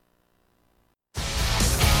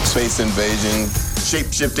space invasion,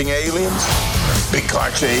 shape-shifting aliens, big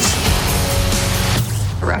car chase.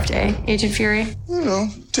 A rough day, Agent Fury. You know,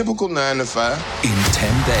 typical 9 to 5. In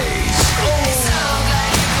 10 days,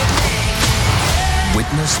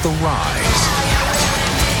 witness the rise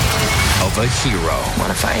of a hero.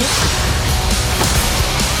 Wanna fight?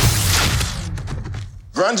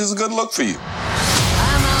 Grunge is a good look for you.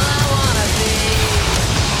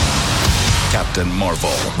 Captain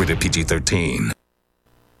Marvel, rated PG-13.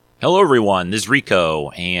 Hello, everyone. This is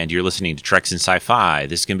Rico, and you're listening to Treks in Sci-Fi.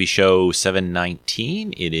 This is going to be show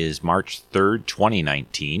 719. It is March 3rd,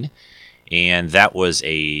 2019, and that was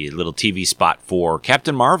a little TV spot for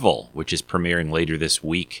Captain Marvel, which is premiering later this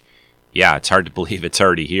week. Yeah, it's hard to believe it's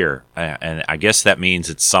already here, and I guess that means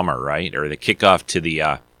it's summer, right? Or the kickoff to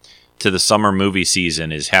the summer movie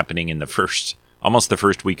season is happening in almost the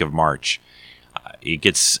first week of March. It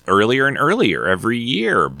gets earlier and earlier every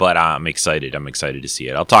year, but I'm excited. I'm excited to see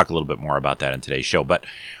it. I'll talk a little bit more about that in today's show. But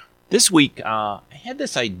this week, I had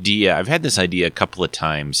this idea. I've had this idea a couple of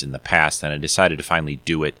times in the past, and I decided to finally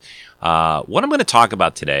do it. What I'm going to talk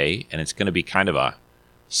about today, and it's going to be kind of a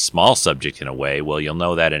small subject in a way, well, you'll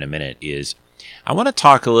know that in a minute, is I want to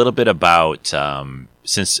talk a little bit about,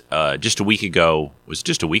 since just a week ago,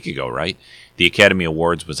 right? The Academy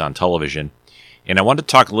Awards was on television. And I want to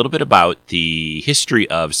talk a little bit about the history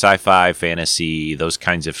of sci-fi, fantasy, those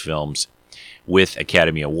kinds of films with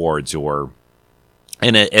Academy Awards.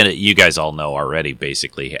 And you guys all know already,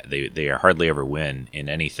 basically, they hardly ever win in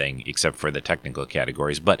anything except for the technical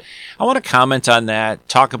categories. But I want to comment on that,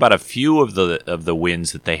 talk about a few of the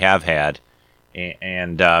wins that they have had,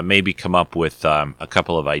 and maybe come up with a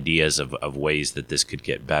couple of ideas of ways that this could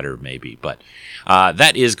get better, maybe. But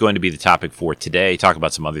that is going to be the topic for today. Talk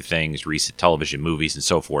about some other things, recent television, movies, and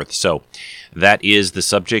so forth. So that is the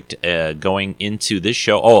subject going into this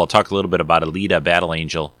show. Oh, I'll talk a little bit about Alita Battle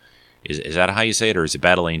Angel. Is that how you say it, or is it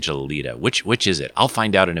Battle Angel Alita? Which is it? I'll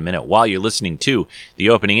find out in a minute while you're listening to the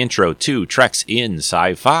opening intro to Treks in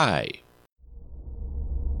Sci-Fi.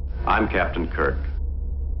 I'm Captain Kirk.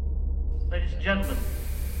 Ladies and gentlemen,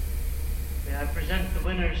 may I present the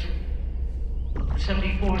winners of the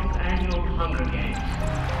 74th Annual Hunger Games.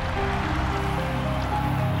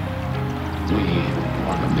 We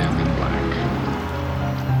are the men in black.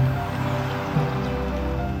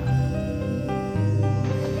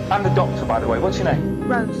 I'm the doctor, by the way. What's your name?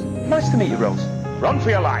 Rose. Nice to meet you, Rose. Run for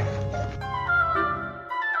your life.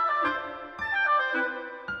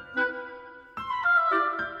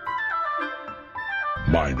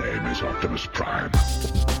 My name is Optimus Prime.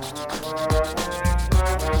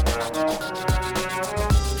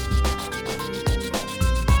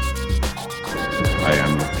 I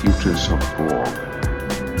am the Putus of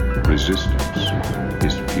Borg. Resistance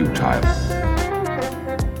is futile.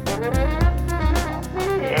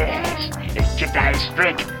 Yes, the Jedi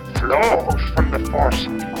strength flows from the Force,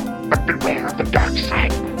 but beware of the dark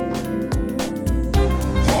side.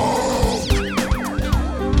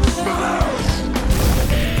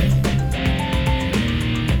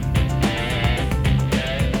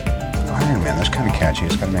 Iron Man, that's kind of catchy.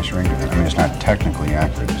 It's got a nice ring to it. I mean, it's not technically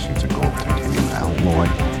accurate. It's a gold titanium alloy.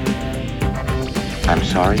 I'm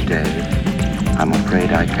sorry, Dave. I'm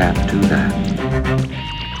afraid I can't do that.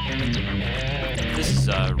 This is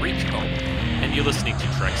Rico, and you're listening to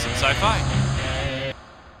Treks in Sci-Fi.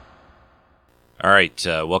 All right,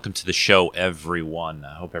 welcome to the show, everyone.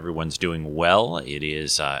 I hope everyone's doing well. It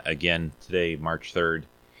is, again, today, March 3rd.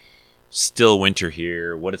 Still winter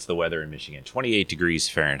here. What is the weather in Michigan? 28 degrees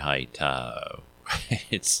Fahrenheit.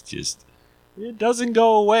 It's just, it doesn't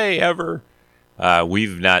go away ever.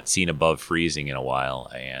 We've not seen above freezing in a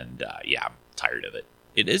while, and yeah, I'm tired of it.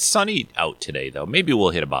 It is sunny out today, though. Maybe we'll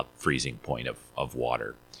hit about freezing point of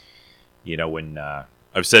water. You know, when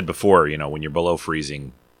I've said before, you know, when you're below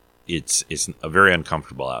freezing, it's a very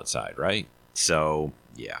uncomfortable outside, right? So,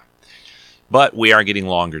 yeah. But we are getting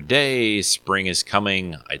longer days. Spring is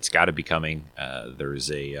coming. It's got to be coming.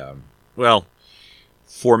 There's well,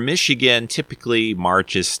 for Michigan, typically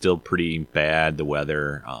March is still pretty bad, the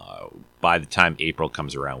weather. By the time April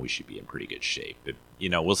comes around, we should be in pretty good shape. You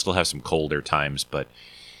know, we'll still have some colder times, but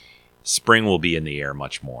spring will be in the air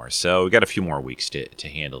much more. So we've got a few more weeks to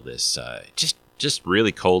handle this. Just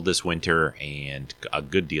really cold this winter and a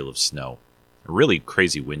good deal of snow. Really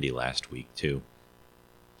crazy windy last week, too.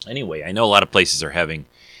 Anyway, I know a lot of places are having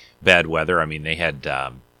bad weather. I mean, they had,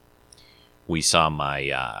 we saw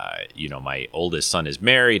my oldest son is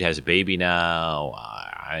married, has a baby now.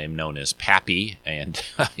 I am known as Pappy. And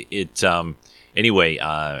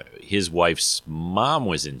anyway, his wife's mom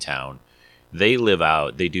was in town they live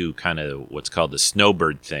out, they do kind of what's called the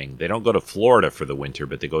snowbird thing. They don't go to Florida for the winter,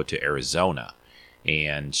 but they go to Arizona.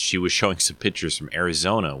 And she was showing some pictures from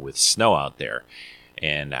Arizona with snow out there.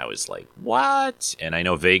 And I was like, what? And I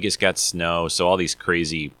know Vegas got snow, so all these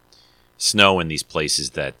crazy snow in these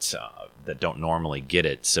places that don't normally get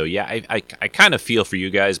it. So yeah, I kind of feel for you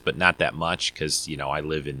guys, but not that much because, I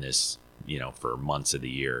live in this, for months of the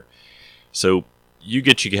year. So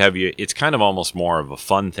it's kind of almost more of a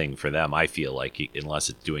fun thing for them, I feel like, unless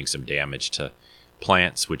it's doing some damage to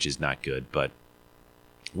plants, which is not good. But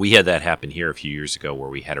we had that happen here a few years ago where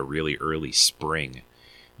we had a really early spring.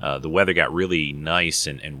 The weather got really nice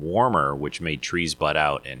and warmer, which made trees bud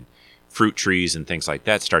out, and fruit trees and things like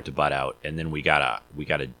that start to bud out. And then we got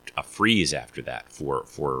a freeze after that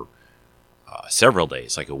for several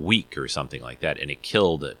days, like a week or something like that, and it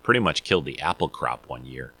pretty much killed the apple crop one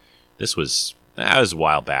year. This was a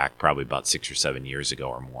while back, probably about 6 or 7 years ago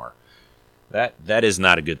or more. That is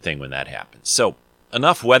not a good thing when that happens. So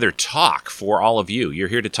enough weather talk for all of you. You're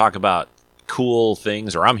here to talk about cool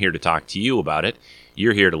things, or I'm here to talk to you about it.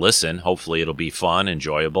 You're here to listen. Hopefully it'll be fun,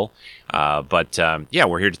 enjoyable. But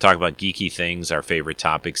we're here to talk about geeky things, our favorite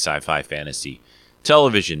topics, sci-fi, fantasy,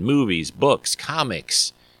 television, movies, books,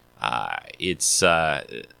 comics. It's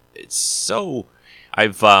so...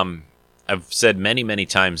 I've said many, many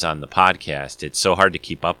times on the podcast, it's so hard to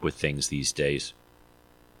keep up with things these days.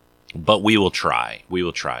 But we will try. We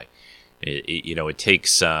will try. It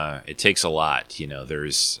takes a lot.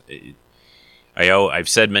 I've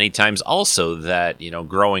said many times also that,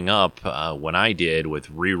 growing up, when I did with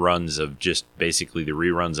reruns of just basically the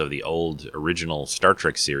reruns of the old original Star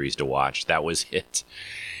Trek series to watch, that was it.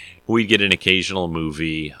 We'd get an occasional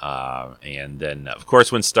movie, and then, of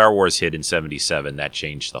course, when Star Wars hit in 1977, that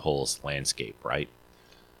changed the whole landscape, right?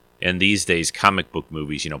 And these days, comic book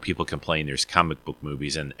movies, people complain there's comic book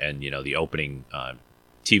movies, and the opening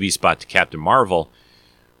TV spot to Captain Marvel,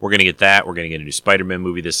 we're going to get that. We're going to get a new Spider-Man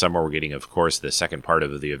movie this summer. We're getting, of course, the second part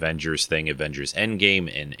of the Avengers thing, Avengers Endgame,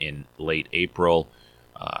 in late April.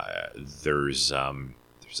 There's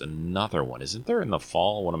another one, isn't there, in the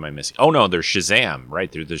fall? What am I missing? Oh, no, there's Shazam, right?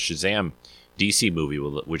 There's the Shazam DC movie,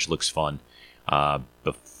 which looks fun.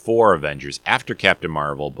 Before Avengers, after Captain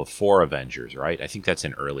Marvel, before Avengers, right? I think that's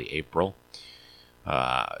in early April.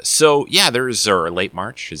 There's late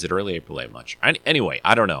March. Is it early April, late March? Anyway,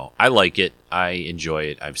 I don't know. I like it. I enjoy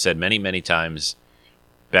it. I've said many, many times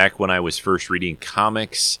back when I was first reading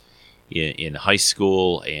comics in high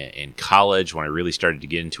school and college, when I really started to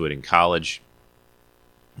get into it in college,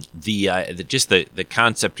 the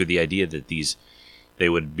concept or the idea that they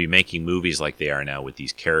would be making movies like they are now with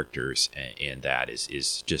these characters, and that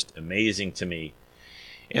is just amazing to me.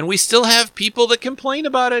 And we still have people that complain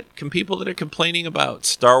about it, people that are complaining about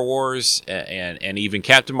Star Wars, and even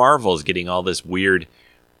Captain Marvel is getting all this weird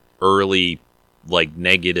early,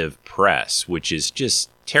 negative press, which is just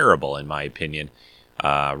terrible in my opinion.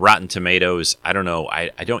 Rotten Tomatoes, I don't know,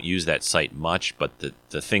 I don't use that site much, but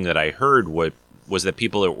the thing that I heard was that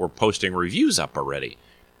people that were posting reviews up already.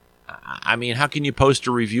 I mean, how can you post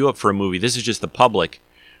a review up for a movie? This is just the public.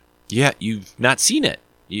 Yeah, you've not seen it.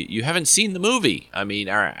 You haven't seen the movie. I mean,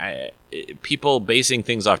 people basing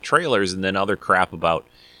things off trailers and then other crap about,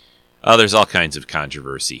 there's all kinds of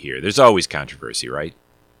controversy here. There's always controversy, right?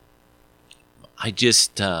 I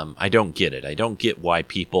just, I don't get it. I don't get why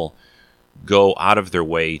people go out of their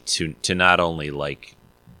way to not only,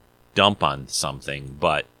 dump on something,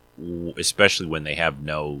 but especially when they have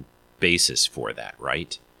no basis for that,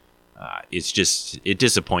 right? It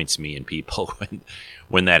disappoints me in people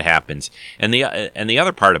when that happens. And the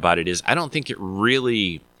other part about it is I don't think it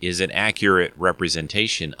really is an accurate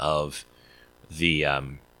representation of the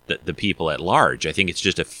people at large. I think it's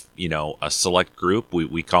just a select group.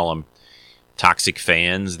 We call them toxic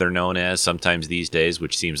fans. They're known as sometimes these days,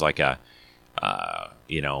 which seems like a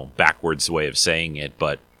backwards way of saying it.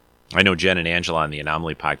 But I know Jen and Angela on the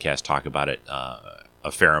Anomaly podcast talk about it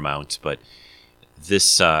a fair amount. But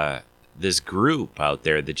this group out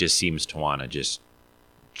there that just seems to want to just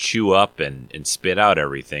chew up and spit out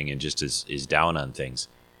everything and just is down on things.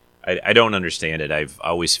 I don't understand it. I've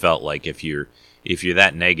always felt like if you're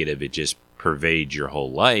that negative, it just pervades your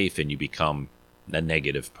whole life and you become a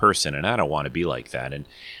negative person, and I don't want to be like that. And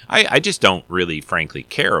I just don't really, frankly,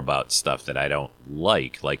 care about stuff that I don't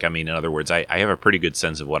like. In other words, I have a pretty good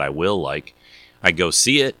sense of what I will like. I go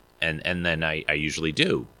see it, and then I usually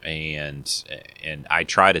do. And I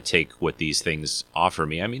try to take what these things offer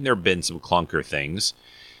me. I mean, there have been some clunker things.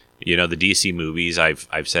 The DC movies,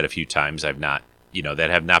 I've said a few times, I've not, that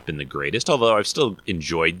have not been the greatest, although I've still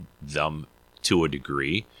enjoyed them to a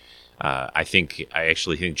degree. I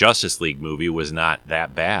actually think Justice League movie was not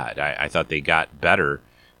that bad. I thought they got better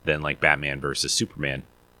than like Batman versus Superman.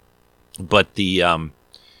 But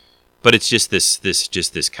but it's just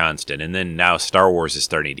this constant. And then now Star Wars is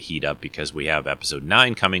starting to heat up because we have Episode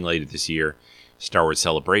 9 coming later this year. Star Wars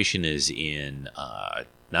Celebration is in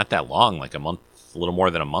not that long, like a little more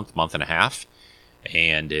than a month and a half,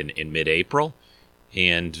 and in mid-April.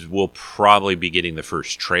 And we'll probably be getting the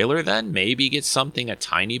first trailer then. Maybe get something a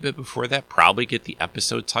tiny bit before that. Probably get the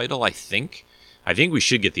episode title, I think. I think we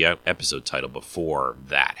should get the episode title before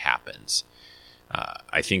that happens.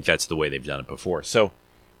 I think that's the way they've done it before. So,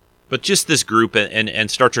 but just this group, and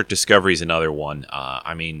Star Trek Discovery is another one.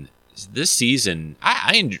 I mean, this season,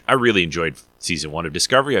 I really enjoyed Season 1 of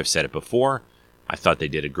Discovery. I've said it before. I thought they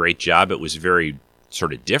did a great job. It was very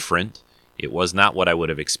sort of different. It was not what I would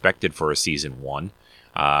have expected for a Season 1.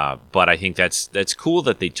 But I think that's cool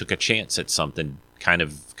that they took a chance at something, kind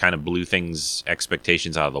of blew things,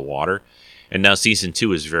 expectations out of the water. And now Season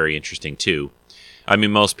 2 is very interesting too. I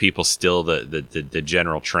mean, most people still, the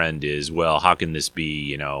general trend is, well, how can this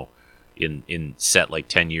be, in set like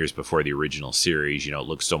 10 years before the original series? It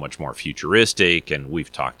looks so much more futuristic, and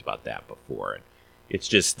we've talked about that before. It's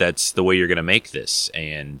just, that's the way you're going to make this,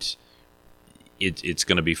 and it's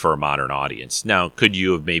going to be for a modern audience. Now, could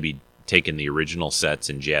you have maybe taken the original sets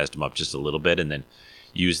and jazzed them up just a little bit and then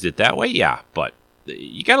used it that way? Yeah, but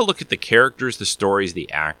you got to look at the characters, the stories,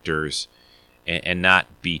 the actors, and not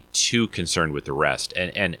be too concerned with the rest.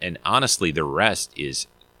 And honestly, the rest is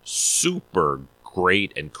super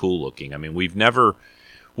great and cool looking. I mean, we've never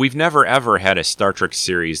ever had a Star Trek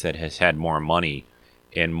series that has had more money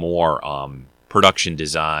and more production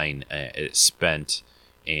design spent.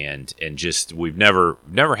 And just, we've never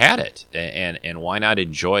had it, and why not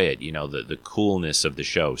enjoy it? The coolness of the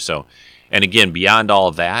show. So, and again, beyond all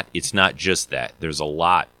of that, it's not just that. There's a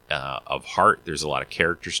lot of heart. There's a lot of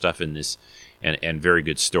character stuff in this, and very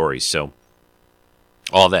good stories. So,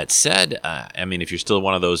 all that said, I mean, if you're still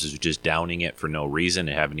one of those who's just downing it for no reason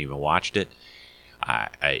and haven't even watched it,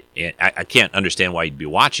 I can't understand why you'd be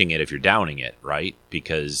watching it if you're downing it, right?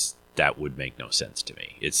 Because that would make no sense to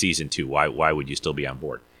me. It's Season 2. Why would you still be on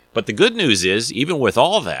board? But the good news is, even with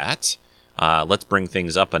all that, let's bring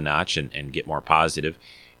things up a notch and get more positive.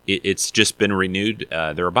 It's just been renewed.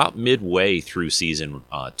 They're about midway through Season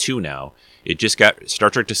 2 now. Star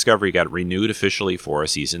Trek Discovery got renewed officially for a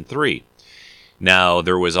Season 3. Now,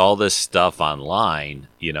 there was all this stuff online.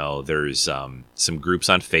 There's some groups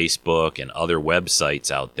on Facebook and other websites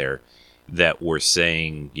out there that were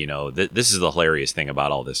saying, this is the hilarious thing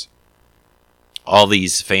about all this. All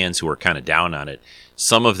these fans who were kind of down on it,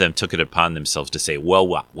 some of them took it upon themselves to say,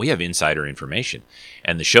 well, we have insider information,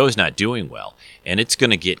 and the show's not doing well, and it's going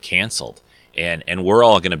to get canceled. And we're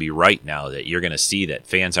all going to be right now that you're going to see that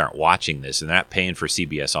fans aren't watching this, and they're not paying for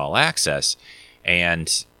CBS All Access.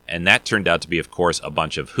 And that turned out to be, of course, a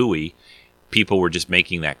bunch of hooey. People were just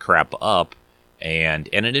making that crap up. And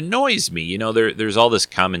it annoys me. There's all this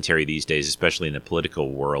commentary these days, especially in the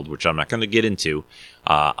political world, which I'm not going to get into,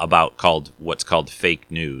 about what's called fake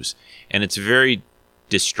news. And it's very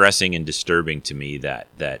distressing and disturbing to me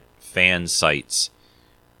that fan sites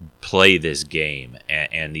play this game,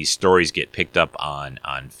 and these stories get picked up on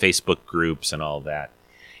Facebook groups and all that.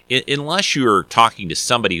 Unless you're talking to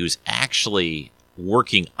somebody who's actually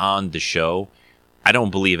working on the show, I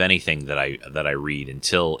don't believe anything that I read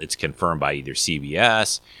until it's confirmed by either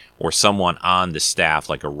CBS or someone on the staff,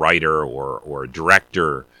 like a writer or a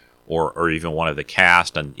director or even one of the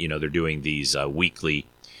cast. And they're doing these weekly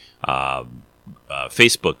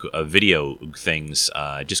Facebook video things.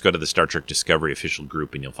 Just go to the Star Trek Discovery official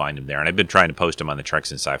group and you'll find them there. And I've been trying to post them on the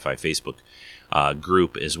Treks and Sci-Fi Facebook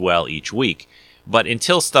group as well each week. But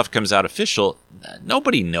until stuff comes out official,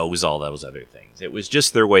 nobody knows all those other things. It was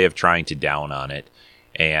just their way of trying to down on it,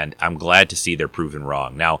 and I'm glad to see they're proven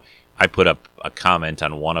wrong. Now, I put up a comment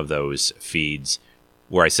on one of those feeds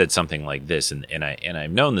where I said something like this, and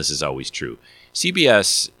I've known this is always true.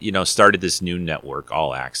 CBS, started this new network,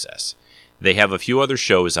 All Access. They have a few other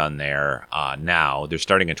shows on there now. They're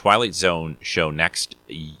starting a Twilight Zone show next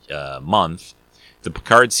month. The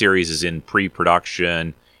Picard series is in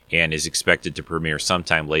pre-production and is expected to premiere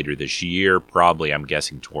sometime later this year, probably, I'm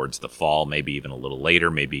guessing, towards the fall, maybe even a little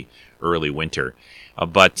later, maybe early winter.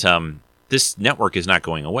 But this network is not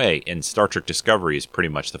going away, and Star Trek Discovery is pretty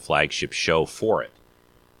much the flagship show for it.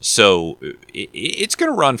 So it's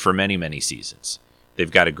going to run for many, many seasons.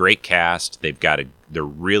 They've got a great cast. They're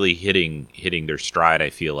really hitting their stride, I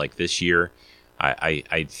feel like, this year.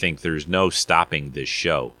 I think there's no stopping this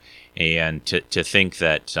show. And to think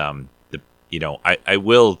that I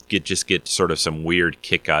will get sort of some weird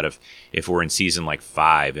kick out of if we're in season like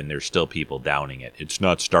 5 and there's still people downing it. It's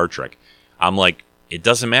not Star Trek. I'm like, it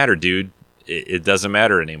doesn't matter, dude. It doesn't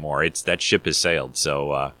matter anymore. That ship has sailed.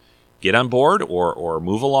 So get on board or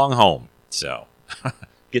move along home. So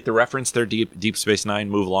get the reference there, Deep Space Nine.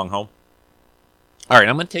 Move along home. All right,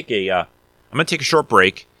 I'm gonna take a short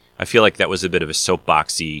break. I feel like that was a bit of a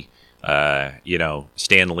soapboxy.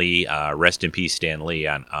 Stan Lee, rest in peace, Stan Lee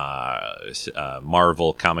on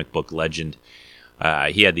Marvel comic book legend.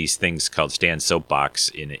 He had these things called Stan's Soapbox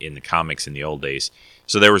in the comics in the old days.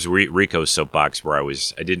 So there was Rico's Soapbox where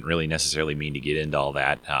I didn't really necessarily mean to get into all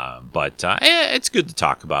that, but it's good to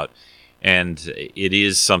talk about. And it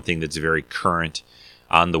is something that's very current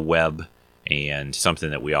on the web and something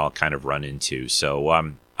that we all kind of run into. So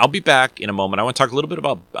I'll be back in a moment. I want to talk a little bit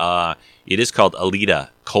about, it is called Alita: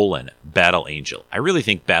 Battle Angel. I really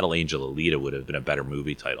think Battle Angel Alita would have been a better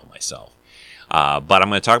movie title myself. But I'm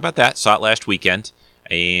going to talk about that. Saw it last weekend.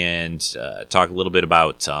 And talk a little bit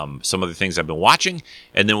about some of the things I've been watching.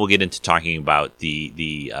 And then we'll get into talking about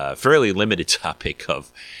the fairly limited topic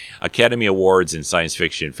of Academy Awards in science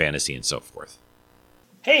fiction, fantasy, and so forth.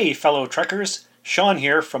 Hey, fellow Trekkers. Sean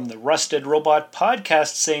here from the Rusted Robot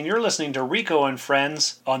Podcast saying you're listening to Rico and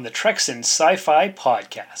Friends on the Treks in Sci-Fi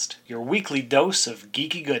Podcast, your weekly dose of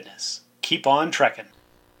geeky goodness. Keep on trekking.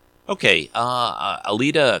 Okay,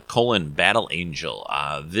 Alita: Battle Angel.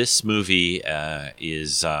 This movie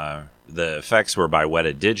is the effects were by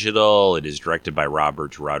Weta Digital. It is directed by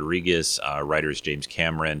Robert Rodriguez. Writers James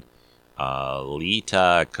Cameron,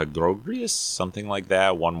 Lita Kagogrias, something like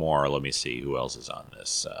that. One more. Let me see who else is on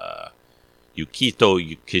this.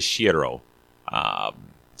 Yukito Kishiro.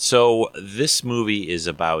 So this movie is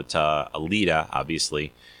about Alita,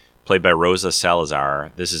 obviously, played by Rosa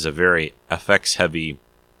Salazar. This is a very effects-heavy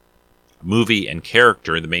movie and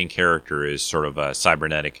character. The main character is sort of a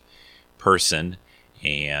cybernetic person,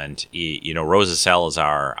 and Rosa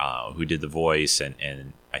Salazar, who did the voice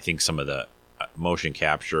and I think some of the motion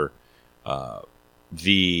capture,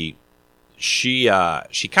 she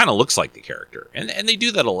kind of looks like the character, and they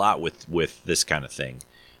do that a lot with this kind of thing.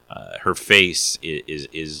 Her face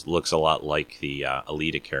is looks a lot like the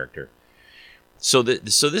Alita character. So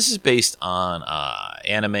this is based on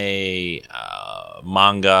anime,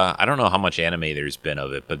 manga. I don't know how much anime there's been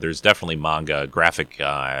of it, but there's definitely manga, graphic,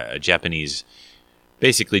 Japanese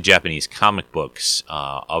comic books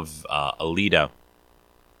of Alita.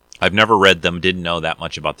 I've never read them, didn't know that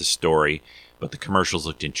much about the story, but the commercials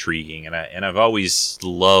looked intriguing, and I've always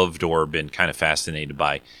loved or been kind of fascinated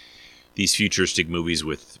by these futuristic movies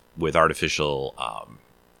with artificial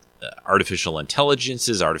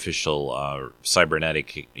intelligences, artificial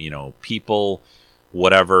cybernetic, people,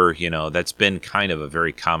 whatever, that's been kind of a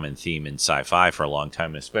very common theme in sci-fi for a long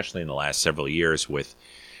time, especially in the last several years with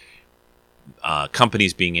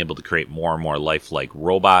companies being able to create more and more lifelike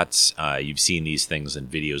robots. You've seen these things in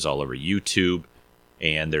videos all over YouTube,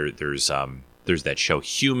 and there's that show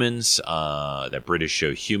Humans, that British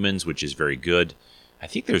show Humans, which is very good. I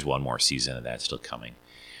think there's one more season of that still coming.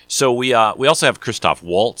 So we also have Christoph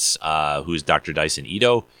Waltz, who's Dr. Dyson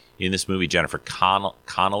Ito in this movie. Jennifer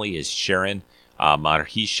Connelly is Sharon.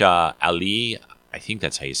 Mahershala Ali, I think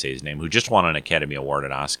that's how you say his name, who just won an Academy Award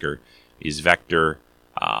and Oscar, is Vector.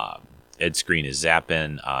 Ed Skrein is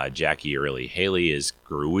Zappin. Jackie Earle Haley is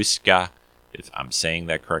Gruiska, if I'm saying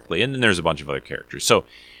that correctly. And then there's a bunch of other characters. So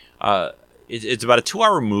it's about a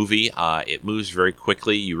 2-hour movie. It moves very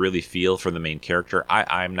quickly. You really feel for the main character.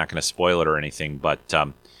 I'm not going to spoil it or anything, but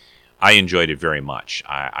I enjoyed it very much.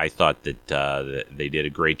 I thought that they did a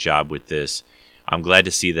great job with this. I'm glad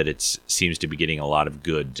to see that it seems to be getting a lot of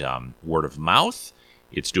good word of mouth.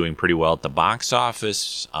 It's doing pretty well at the box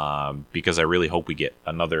office because I really hope we get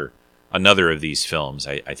another of these films.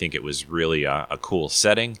 I think it was really a cool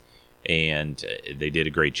setting, and they did a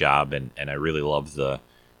great job, and I really love the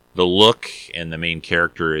look, and the main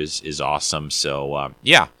character is awesome. So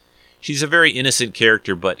yeah, she's a very innocent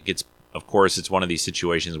character, but of course it's one of these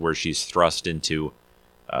situations where she's thrust into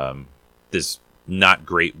this not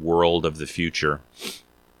great world of the future,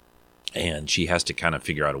 and she has to kind of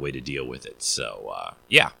figure out a way to deal with it. So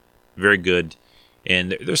yeah, very good.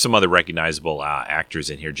 And there's some other recognizable actors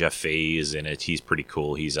in here. Jeff Fahey is in it. He's pretty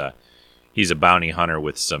cool. He's a bounty hunter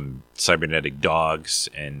with some cybernetic dogs,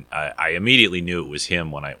 and I immediately knew it was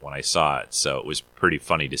him when I saw it. So it was pretty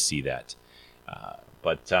funny to see that.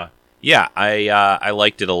 Yeah, I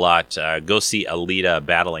liked it a lot. Go see Alita: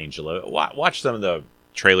 Battle Angel. Watch some of the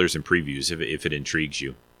trailers and previews if it intrigues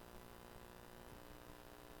you.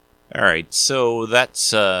 All right, so that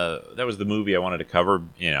was the movie I wanted to cover.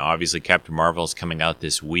 Obviously Captain Marvel is coming out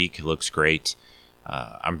this week. It looks great.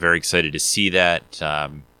 I'm very excited to see that. I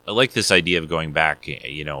like this idea of going back,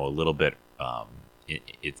 a little bit. I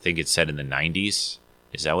think it's set in the 90s.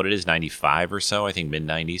 Is that what it is? 95 or so? I think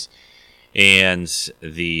mid-90s. And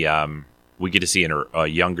we get to see a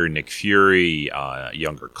younger Nick Fury,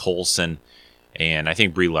 younger Coulson, and I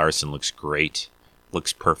think Brie Larson looks great.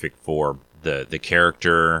 Looks perfect for the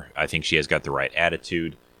character. I think she has got the right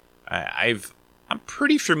attitude. I'm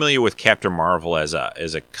pretty familiar with Captain Marvel as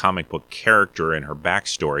a comic book character and her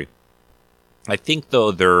backstory. I think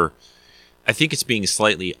it's being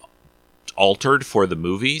slightly altered for the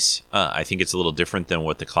movies. I think it's a little different than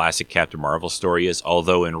what the classic Captain Marvel story is.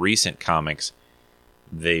 Although in recent comics,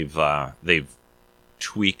 they've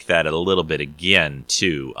tweaked that a little bit again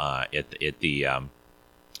too.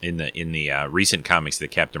 In the recent comics, the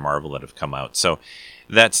Captain Marvel that have come out, so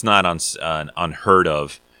that's not unheard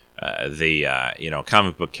of.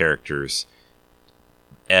 Comic book characters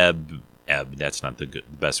ebb. That's not the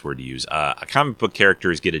best word to use. Comic book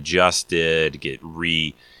characters get adjusted, get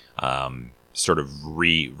retconned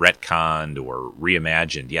or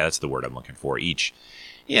reimagined. Yeah, that's the word I'm looking for.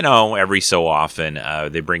 Every so often,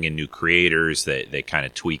 they bring in new creators. They kind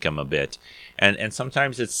of tweak them a bit. And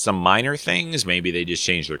sometimes it's some minor things. Maybe they just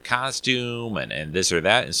change their costume and this or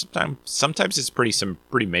that. And sometimes it's some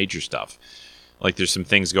pretty major stuff. Like there's some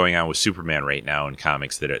things going on with Superman right now in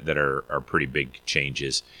comics that are pretty big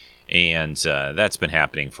changes. And that's been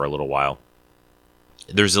happening for a little while.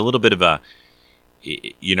 There's a little bit of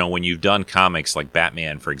when you've done comics like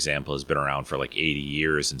Batman, for example, has been around for like 80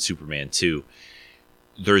 years, and Superman too.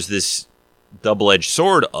 There's this double-edged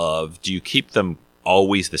sword of, do you keep them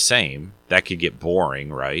always the same? That could get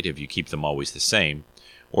boring, right, if you keep them always the same.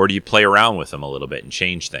 Or do you play around with them a little bit and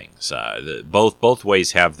change things? Both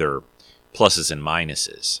ways have their pluses and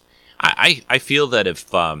minuses. I feel that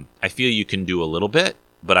I feel you can do a little bit,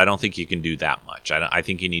 but I don't think you can do that much. I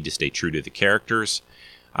think you need to stay true to the characters.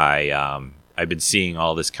 I've been seeing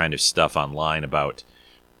all this kind of stuff online about.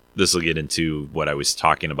 This will get into what I was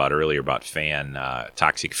talking about earlier about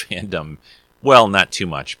toxic fandom. Well, not too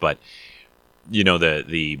much, but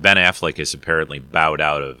the Ben Affleck is apparently bowed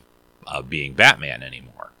out of being Batman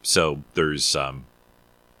anymore. So there's, and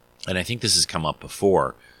I think this has come up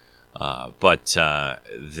before, but Michael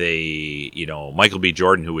B.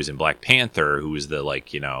 Jordan, who was in Black Panther, who was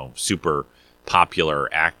the super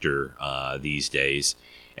popular actor these days.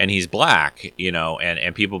 And he's black,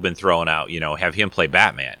 and people have been throwing out, have him play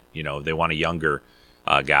Batman. They want a younger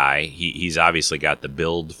guy. He's obviously got the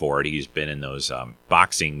build for it. He's been in those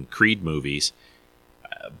boxing Creed movies.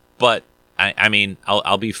 But,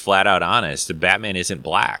 I'll be flat out honest. Batman isn't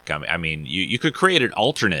black. You could create an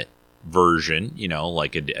alternate version,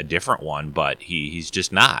 like a different one, but he's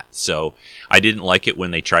just not. So I didn't like it when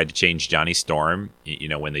they tried to change Johnny Storm,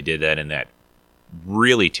 when they did that in that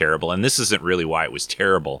really terrible, and this isn't really why it was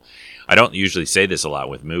terrible. I don't usually say this a lot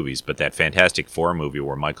with movies, but that Fantastic Four movie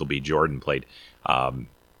where Michael B. Jordan played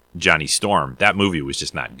Johnny Storm, that movie was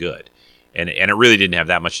just not good, and it really didn't have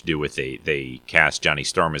that much to do with they cast Johnny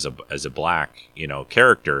Storm as a black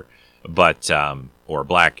character, but or a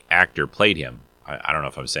black actor played him. I don't know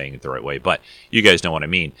if I'm saying it the right way, but you guys know what I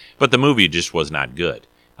mean. But the movie just was not good.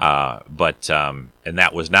 And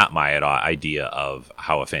that was not my idea of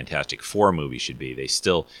how a Fantastic Four movie should be. They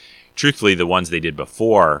still, truthfully, the ones they did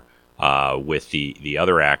before with the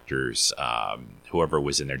other actors, whoever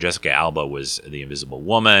was in there, Jessica Alba was the Invisible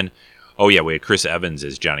Woman. Oh yeah, we had Chris Evans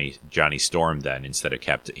as Johnny Storm then instead of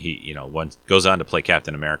Captain. One goes on to play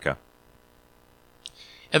Captain America.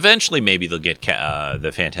 Eventually, maybe they'll get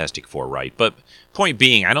the Fantastic Four right. But point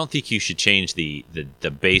being, I don't think you should change the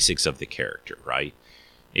basics of the character, right?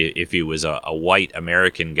 If he was a white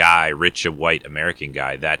American guy, rich white American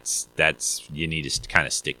guy, that's you need to kind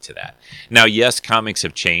of stick to that. Now, yes, comics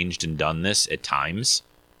have changed and done this at times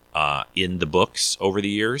in the books over the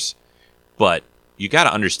years, but you got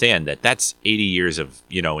to understand that that's 80 years of,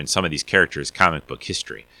 in some of these characters, comic book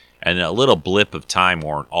history. And a little blip of time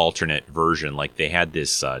or an alternate version, like they had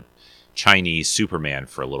this Chinese Superman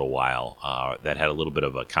for a little while that had a little bit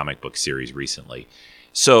of a comic book series recently.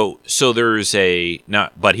 So there's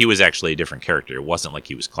but he was actually a different character. It wasn't like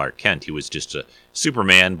he was Clark Kent. He was just a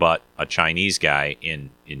Superman, but a Chinese guy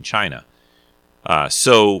in China.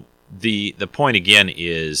 So the point again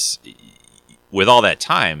is, with all that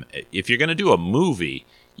time, if you're going to do a movie,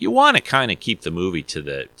 you want to kind of keep the movie to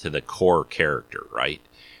the core character, right?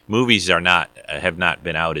 Movies have not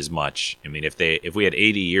been out as much. If we had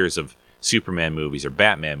 80 years of Superman movies or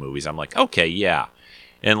Batman movies, I'm like, okay, yeah.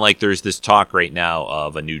 And like there's this talk right now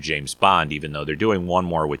of a new James Bond, even though they're doing one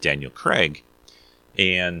more with Daniel Craig.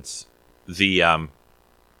 And they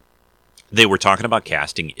were talking about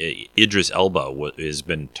casting. Idris Elba has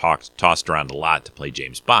been tossed around a lot to play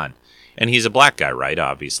James Bond. And he's a black guy, right,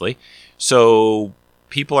 obviously. So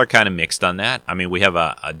people are kind of mixed on that. I mean, we have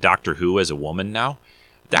a Doctor Who as a woman now.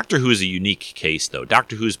 Doctor Who is a unique case, though.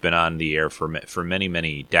 Doctor Who's been on the air for many,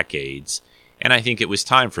 many decades. And I think it was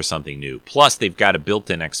time for something new. Plus, they've got a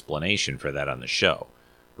built-in explanation for that on the show,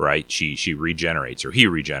 right? She regenerates, or he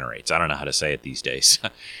regenerates. I don't know how to say it these days.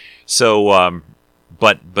 So,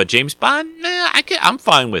 but James Bond, I'm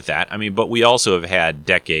fine with that. I mean, but we also have had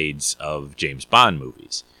decades of James Bond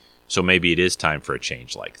movies. So maybe it is time for a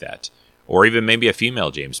change like that. Or even maybe a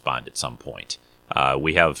female James Bond at some point.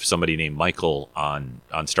 We have somebody named Michael on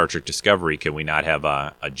Star Trek Discovery. Can we not have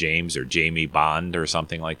a James or Jamie Bond or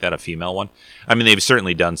something like that, a female one? I mean, they've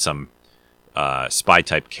certainly done some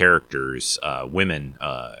spy-type characters, women,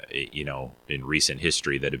 in recent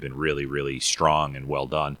history that have been really, really strong and well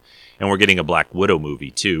done. And we're getting a Black Widow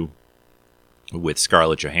movie, too, with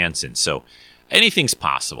Scarlett Johansson. So anything's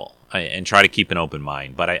possible, and try to keep an open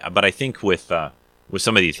mind. But I think with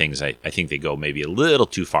some of these things, I think they go maybe a little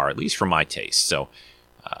too far, at least for my taste. So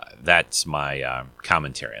that's my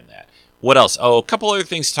commentary on that. What else? Oh, a couple other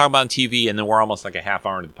things to talk about on TV, and then we're almost like a half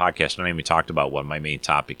hour into the podcast. I haven't even talked about what my main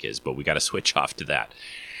topic is, but we got to switch off to that.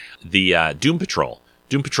 The Doom Patrol.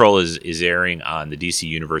 Doom Patrol is airing on the DC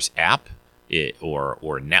Universe app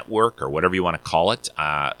or network or whatever you want to call it.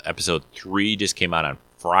 Episode 3 just came out on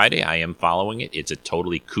Friday. I am following it. It's a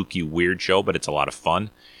totally kooky, weird show, but it's a lot of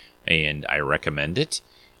fun, and I recommend it.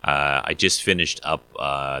 I just finished up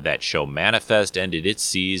that show Manifest, ended its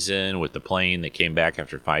season with the plane that came back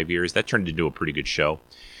after 5 years. That turned into a pretty good show.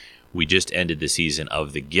 We just ended the season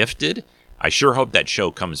of The Gifted. I sure hope that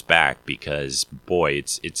show comes back because, boy,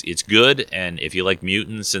 it's good, and if you like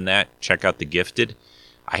mutants and that, check out The Gifted.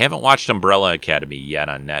 I haven't watched Umbrella Academy yet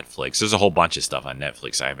on Netflix. There's a whole bunch of stuff on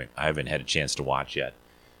Netflix I haven't had a chance to watch yet.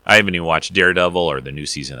 I haven't even watched Daredevil or the new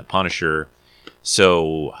season of Punisher.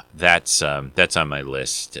 So that's on my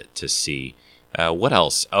list to see. What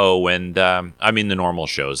else? Oh, and I mean the normal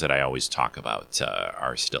shows that I always talk about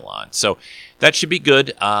are still on. So that should be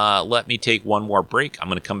good. Let me take one more break. I'm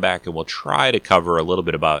going to come back and we'll try to cover a little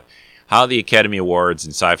bit about how the Academy Awards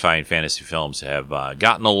and sci-fi and fantasy films have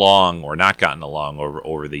gotten along or not gotten along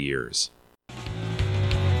over the years.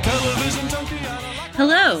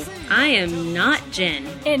 Hello, I am not Jen.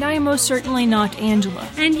 And I am most certainly not Angela.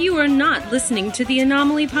 And you are not listening to the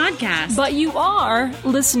Anomaly Podcast. But you are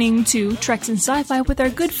listening to Treks and Sci-Fi with our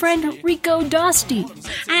good friend Rico Dosty.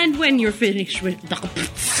 And when you're finished with...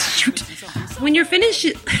 When you're finished...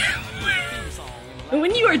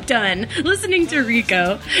 When you are done listening to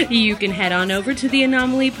Rico, you can head on over to the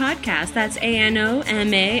Anomaly Podcast. That's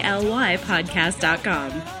ANOMALY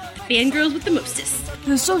podcast.com. Fangirls with the mostest.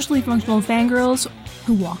 The socially functional fangirls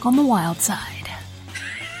who walk on the wild side.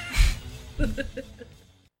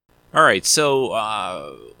 All right, so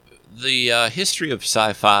the history of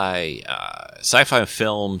sci-fi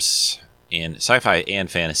films and sci-fi and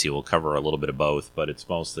fantasy, we'll cover a little bit of both, but it's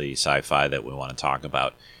mostly sci-fi that we want to talk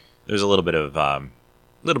about. There's a little bit of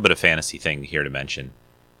fantasy thing here to mention,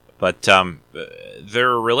 but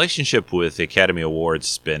their relationship with the Academy Awards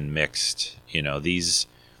has been mixed. You know, these.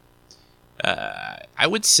 I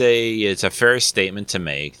would say it's a fair statement to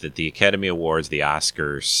make that the Academy Awards, the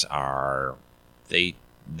Oscars, they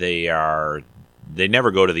never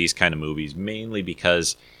go to these kind of movies, mainly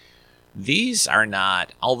because these are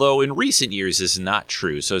not, although in recent years this is not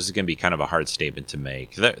true, so this is going to be kind of a hard statement to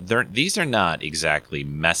make. These are not exactly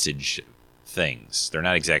message things. They're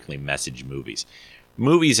not exactly message movies.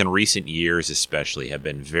 Movies in recent years especially have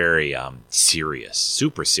been very serious,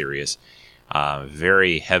 super serious,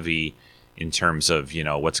 very heavy in terms of, you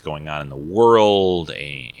know, what's going on in the world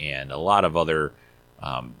and a lot of other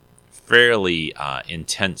fairly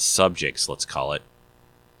intense subjects, let's call it.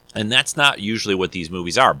 And that's not usually what these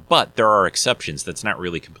movies are, but there are exceptions. That's not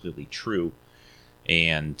really completely true.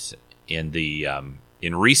 And in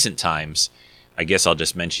recent times, I guess I'll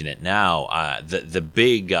just mention it now, the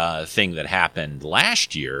big thing that happened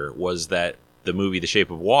last year was that the movie The Shape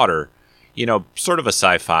of Water, you know, sort of a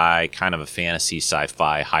sci-fi, kind of a fantasy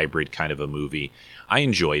sci-fi hybrid kind of a movie. I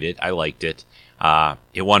enjoyed it. I liked it.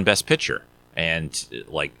 It won Best Picture. And,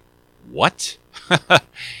 like, what?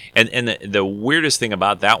 and the weirdest thing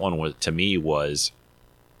about that one to me was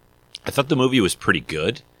I thought the movie was pretty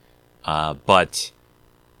good, but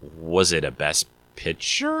was it a Best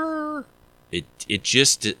Picture?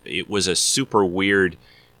 It was a super weird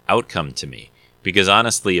outcome to me. Because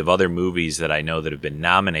honestly, of other movies that I know that have been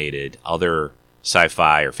nominated, other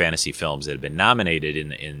sci-fi or fantasy films that have been nominated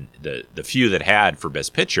in the few that had for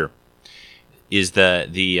Best Picture, is that's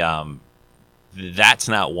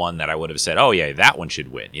not one that I would have said, oh yeah, that one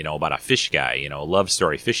should win, about a fish guy, a love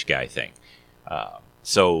story fish guy thing.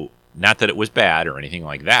 So not that it was bad or anything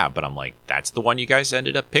like that, but I'm like, that's the one you guys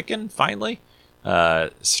ended up picking finally?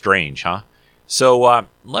 Strange, huh? So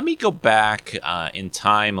let me go back in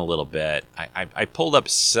time a little bit. I pulled up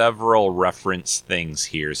several reference things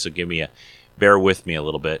here, so bear with me a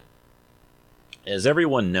little bit. As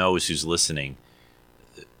everyone knows who's listening,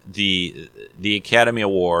 the Academy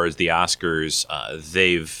Awards, the Oscars,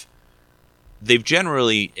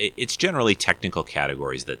 it's generally technical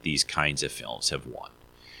categories that these kinds of films have won.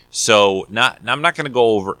 So I'm not going to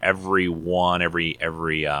go over every one, every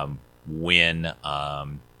win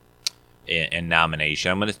and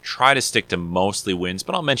nomination. I'm going to try to stick to mostly wins,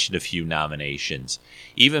 but I'll mention a few nominations.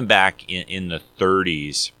 Even back in the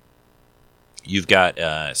 30s, you've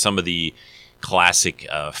got some of the classic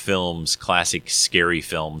films, classic scary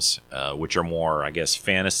films, which are more, I guess,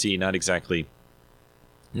 fantasy, not exactly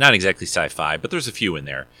sci-fi, but there's a few in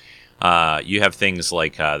there. You have things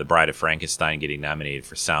like The Bride of Frankenstein getting nominated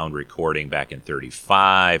for sound recording back in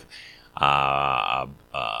 1935.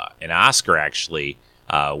 An Oscar actually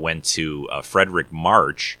went to Frederick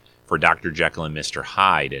March for Dr. Jekyll and Mr.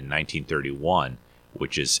 Hyde in 1931,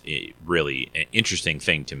 which is really an interesting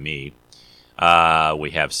thing to me.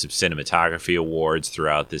 We have some cinematography awards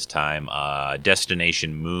throughout this time.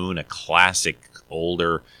 Destination Moon, a classic,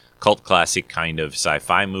 older, cult classic kind of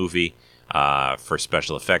sci-fi movie for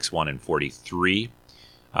special effects, won in 1943.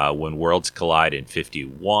 When Worlds Collide in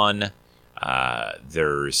 1951.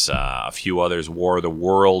 There's a few others. War of the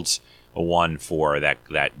Worlds won for that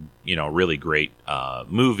really great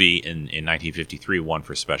movie in 1953, won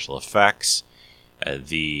for special effects.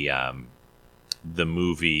 The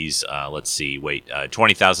movies,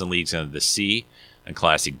 20,000 Leagues Under the Sea, a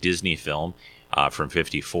classic Disney film from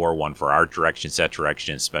 1954, won for art direction, set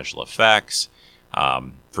direction, and special effects.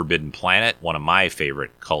 Forbidden Planet, one of my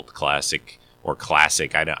favorite cult classic, or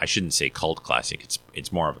classic, I shouldn't say cult classic,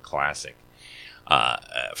 it's more of a classic.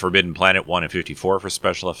 Forbidden Planet won in 1954 for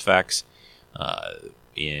special effects.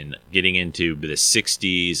 In getting into the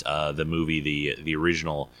 60s, the movie, the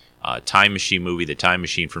original Time Machine movie, The Time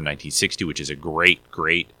Machine from 1960, which is a great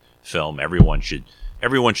film. Everyone should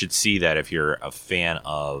see that if you're a fan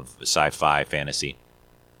of sci-fi fantasy.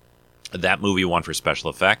 That movie won for special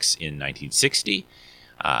effects in 1960.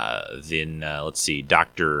 Then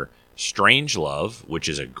Dr. Strangelove, which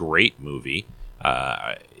is a great movie.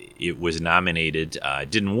 It was nominated,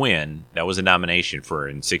 didn't win. That was a nomination for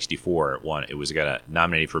in 1964. It won. It was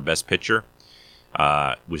nominated for Best Picture.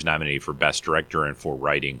 Was nominated for Best Director and for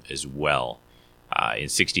writing as well. In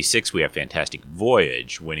 1966, we have Fantastic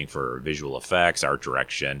Voyage, winning for visual effects, art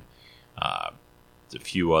direction. A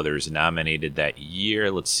few others nominated that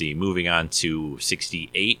year. Let's see. Moving on to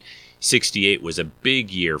 1968. 1968 was a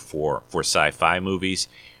big year for sci-fi movies.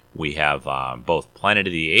 We have both Planet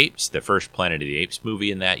of the Apes, the first Planet of the Apes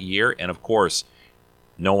movie in that year, and of course,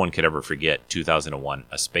 no one could ever forget 2001: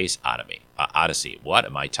 A Space Odyssey. What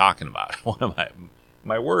am I talking about?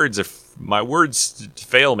 My words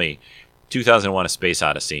fail me. 2001: A Space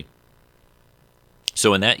Odyssey.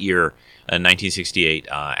 So in that year, 1968,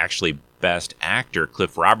 actually Best Actor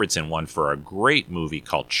Cliff Robertson won for a great movie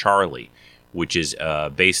called Charlie, which is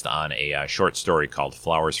based on a short story called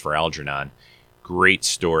Flowers for Algernon. Great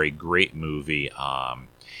story, great movie. I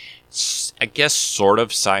guess sort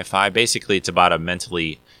of sci-fi. Basically, it's about a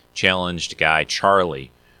mentally challenged guy,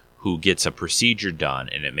 Charlie, who gets a procedure done,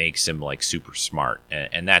 and it makes him like super smart.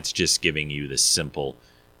 And that's just giving you the simple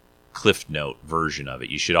Cliff Note version of it.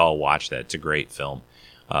 You should all watch that. It's a great film.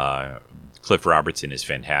 Cliff Robertson is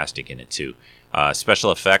fantastic in it too.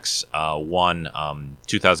 Special effects won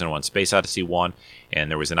 2001: Space Odyssey won, and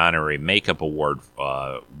there was an honorary makeup award.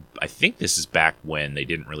 I think this is back when they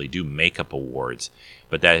didn't really do makeup awards,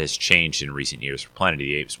 but that has changed in recent years. Planet of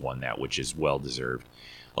the Apes won that, which is well deserved.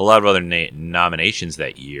 A lot of other nominations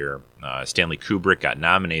that year. Stanley Kubrick got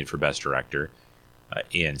nominated for Best Director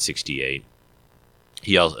in 1968.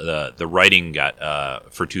 He also, the writing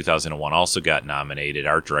got for 2001 also got nominated.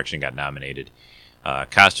 Art direction got nominated.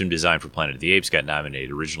 Costume design for Planet of the Apes got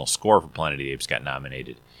nominated. Original score for Planet of the Apes got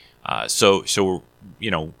nominated. So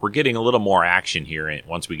we're getting a little more action here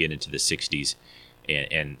once we get into the 60s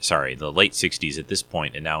the late 60s at this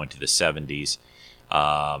point, and now into the 70s.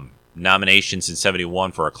 Nominations in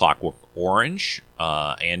 1971 for A Clockwork Orange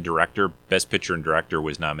and director. Best Picture and Director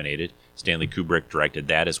was nominated. Stanley Kubrick directed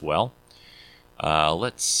that as well.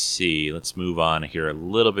 Let's see. Let's move on here a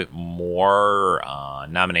little bit more.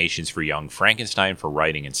 Nominations for Young Frankenstein for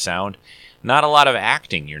writing and sound. Not a lot of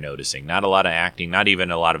acting, you're noticing. Not a lot of acting. Not even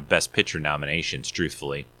a lot of Best Picture nominations,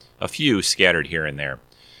 truthfully. A few scattered here and there.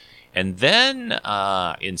 And then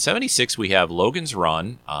in 76, we have Logan's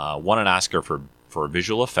Run. Won an Oscar for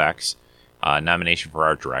visual effects. Nomination for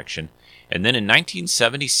art direction. And then in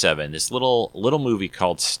 1977, this little movie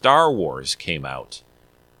called Star Wars came out.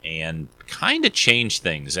 And kind of changed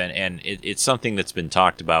things. And it's something that's been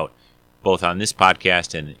talked about both on this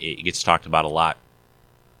podcast and it gets talked about a lot.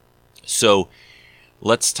 So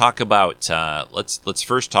let's talk about let's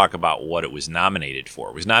first talk about what it was nominated for.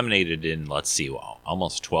 It was nominated in, let's see,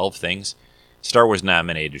 almost 12 things. Star Wars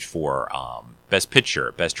nominated for Best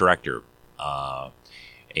Picture, Best Director,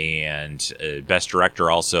 and Best Director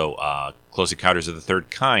also Close Encounters of the Third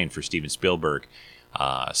Kind for Steven Spielberg.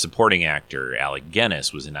 Supporting actor Alec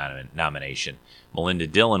Guinness was a nomination. Melinda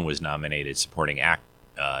Dillon was nominated. Supporting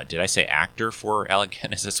did I say actor for Alec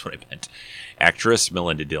Guinness? That's what I meant. Actress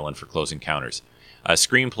Melinda Dillon for Close Encounters.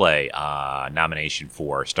 Screenplay nomination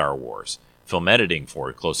for Star Wars. Film editing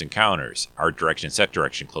for Close Encounters. Art direction, set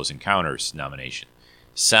direction, Close Encounters nomination.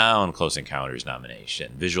 Sound, Close Encounters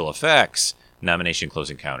nomination. Visual effects nomination, Close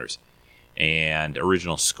Encounters. And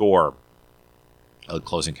original score,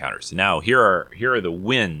 Close Encounters. Now, here are the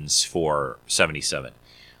wins for 77.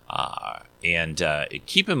 And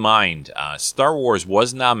keep in mind, Star Wars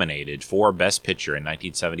was nominated for Best Picture in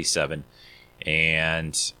 1977.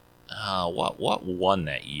 And what won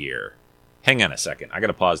that year? Hang on a second. I got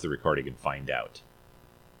to pause the recording and find out.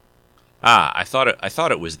 I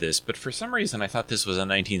thought it was this, but for some reason I thought this was a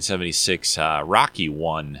 1976. Rocky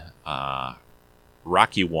won.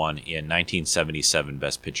 Rocky won in 1977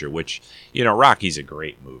 Best Picture, which, Rocky's a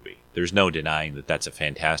great movie. There's no denying that that's a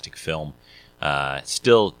fantastic film.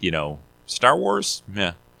 Still, Star Wars,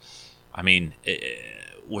 yeah. I mean,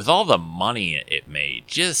 with all the money it made,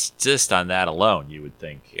 just on that alone, you would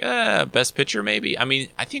think, Best Picture maybe. I mean,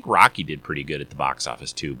 I think Rocky did pretty good at the box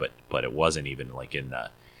office too, but it wasn't even like in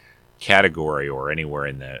the category or anywhere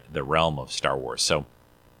in the realm of Star Wars. So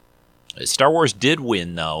Star Wars did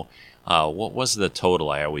win, though. What was the total?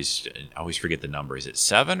 I always forget the number. Is it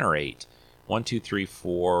 7 or 8? 1, 2, 3,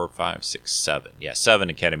 4, 5, 6, 7. Yeah, 7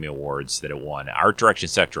 Academy Awards that it won. Art direction,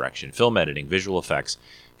 set direction, film editing, visual effects,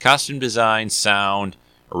 costume design, sound,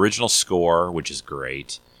 original score, which is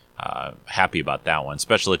great. Happy about that one.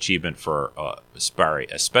 Special achievement for a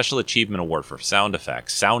special achievement award for sound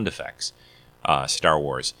effects. Star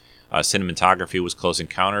Wars. Cinematography was Close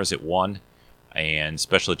Encounters. It won. And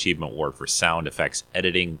Special Achievement Award for Sound Effects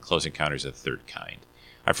Editing, Close Encounters of the Third Kind.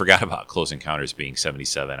 I forgot about Close Encounters being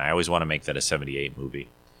 77. I always want to make that a 78 movie.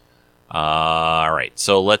 All right,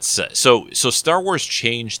 so let's. So Star Wars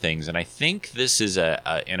changed things, and I think this is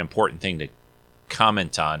an important thing to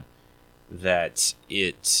comment on. That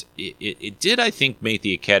it did, I think, make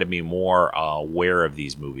the Academy more aware of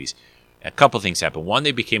these movies. A couple things happened. One,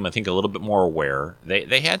 they became, I think, a little bit more aware.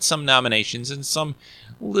 They had some nominations and some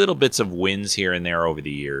little bits of wins here and there over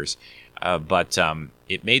the years, but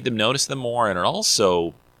it made them notice them more, and it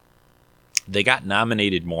also they got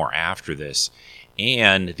nominated more after this.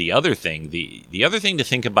 And the other thing to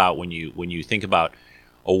think about when you think about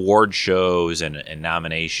award shows and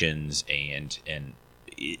nominations and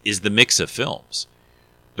is the mix of films.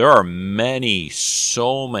 There are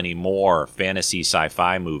so many more fantasy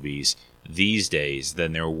sci-fi movies these days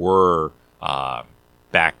than there were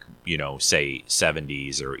back, say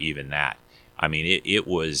 70s or even that. I mean,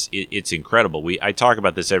 it's incredible. I talk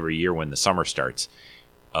about this every year when the summer starts,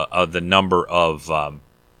 of the number of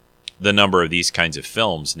these kinds of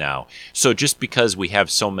films now. So just because we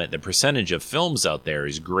have so many, the percentage of films out there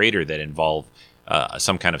is greater that involve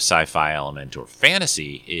some kind of sci-fi element or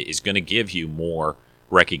fantasy is going to give you more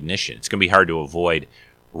recognition. It's going to be hard to avoid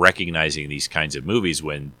recognizing these kinds of movies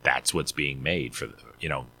when that's what's being made for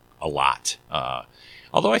a lot.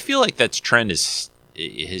 Although I feel like that trend has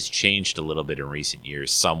changed a little bit in recent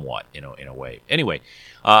years, somewhat in a way. Anyway,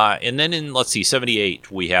 and then in 78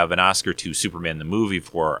 we have an Oscar to Superman the movie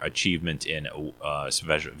for achievement in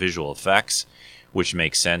visual effects, which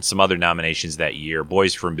makes sense. Some other nominations that year: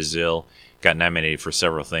 Boys from Brazil got nominated for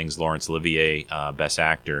several things. Laurence Olivier, Best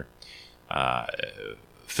Actor.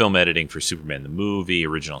 Film editing for Superman the movie.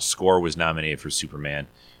 Original score was nominated for Superman,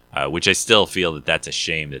 which I still feel that's a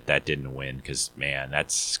shame that didn't win, because, man,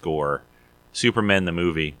 that score, Superman the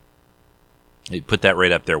movie, they put that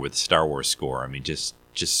right up there with the Star Wars score. I mean, just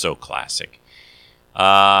so classic.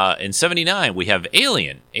 In 79, we have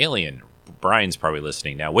Alien. Brian's probably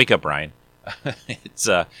listening now. Wake up, Brian. It's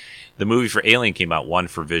the movie for Alien came out, won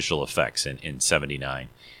for visual effects in 79.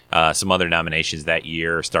 Some other nominations that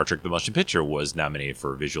year. Star Trek: The Motion Picture was nominated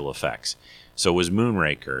for visual effects. So was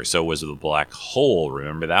Moonraker. So was The Black Hole.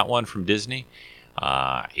 Remember that one from Disney?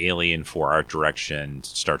 Alien for art direction.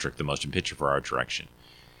 Star Trek: The Motion Picture for art direction.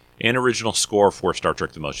 And original score for Star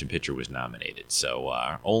Trek: The Motion Picture was nominated.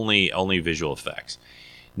 So only visual effects.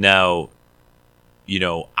 Now,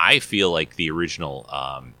 I feel like the original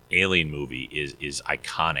Alien movie is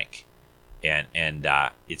iconic, and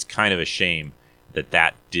it's kind of a shame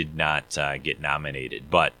that did not get nominated.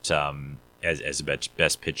 But as a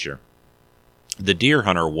best picture, The Deer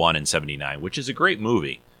Hunter won in 79, which is a great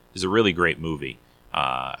movie. It's a really great movie.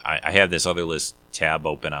 I have this other list tab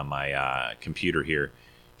open on my computer here,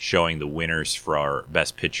 showing the winners for our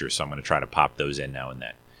best picture. So I'm going to try to pop those in now and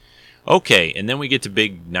then. Okay, and then we get to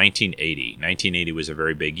big 1980. 1980 was a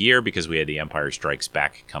very big year because we had The Empire Strikes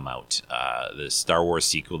Back come out. The Star Wars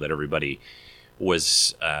sequel that everybody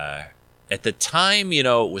was, at the time, it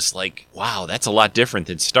was like, wow, that's a lot different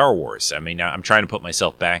than Star Wars. I mean, I'm trying to put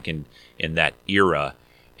myself back in that era,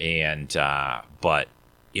 and but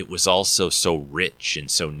it was also so rich and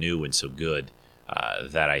so new and so good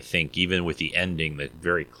that I think even with the ending, the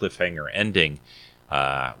very cliffhanger ending,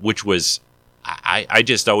 which was... I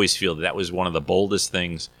just always feel that was one of the boldest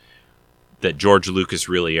things that George Lucas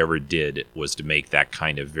really ever did, was to make that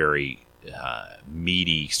kind of very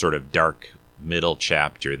meaty, sort of dark middle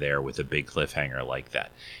chapter there with a big cliffhanger like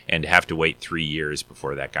that. And to have to wait 3 years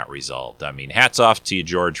before that got resolved. I mean, hats off to you,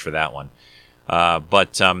 George, for that one.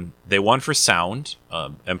 But they won for sound,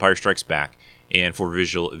 Empire Strikes Back, and for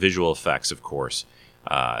visual effects, of course.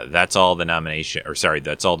 That's all the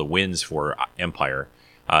that's all the wins for Empire.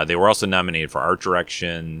 They were also nominated for art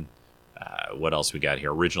direction. What else we got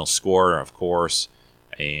here? Original score, of course.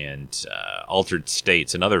 And Altered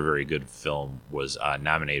States, another very good film, was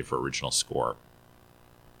nominated for original score.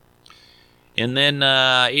 And then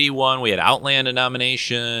 81, we had Outland a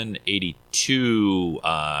nomination. 82,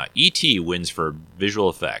 E.T. wins for visual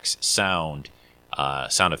effects, sound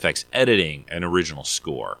effects, editing, and original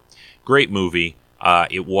score. Great movie.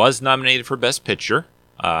 It was nominated for Best Picture.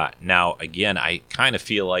 Now, again, I kind of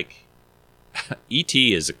feel like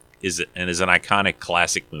E.T. is an iconic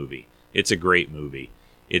classic movie. It's a great movie.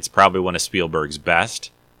 It's probably one of Spielberg's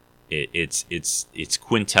best. It's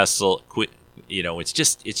quintessential. It's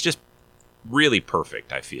just really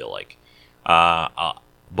perfect, I feel like.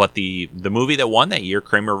 But the movie that won that year,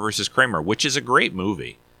 Kramer versus Kramer, which is a great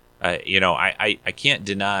movie. I can't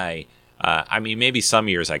deny. I mean, maybe some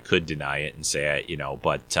years I could deny it and say,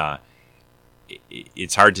 but.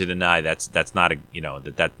 It's hard to deny that's not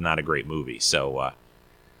a great movie. So,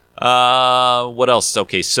 what else?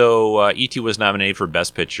 Okay, so E.T. was nominated for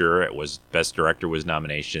Best Picture. It was Best Director was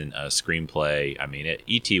nomination, Screenplay. I mean,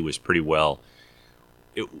 E.T. was pretty well.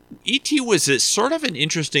 E.T. was sort of an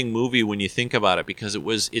interesting movie when you think about it, because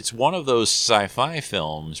it's one of those sci-fi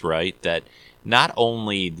films, right? That not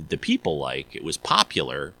only the people like, it was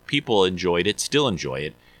popular, people enjoyed it, still enjoy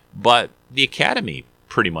it, but the Academy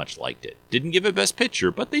pretty much liked it. Didn't give it Best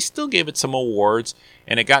Picture, but they still gave it some awards,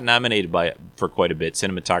 and it got nominated for quite a bit.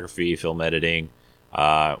 Cinematography, film editing.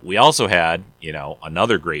 We also had,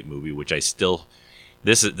 another great movie, which I still...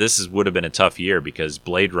 This would have been a tough year because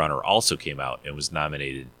Blade Runner also came out and was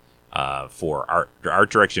nominated for art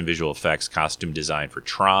direction, visual effects, costume design for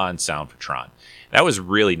Tron, sound for Tron. That was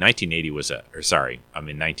really...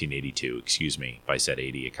 1982. Excuse me if I said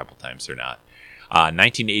 80 a couple times or not.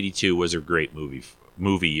 1982 was a great movie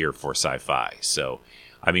year for sci-fi. So,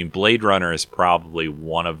 I mean, Blade Runner is probably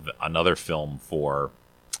another film for,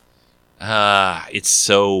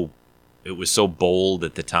 it was so bold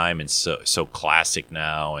at the time and so classic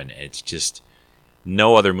now, and it's just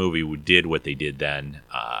no other movie did what they did then,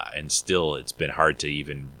 and still it's been hard to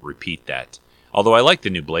even repeat that. Although I like the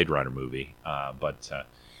new Blade Runner movie,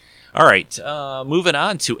 all right, moving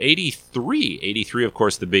on to 83. 83, of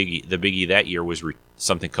course, the biggie that year was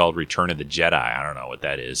something called Return of the Jedi. I don't know what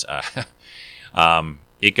that is.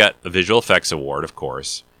 It got a visual effects award, of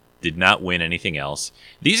course. Did not win anything else.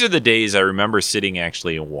 These are the days I remember sitting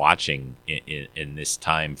actually and watching in this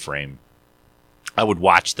time frame. I would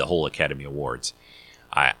watch the whole Academy Awards.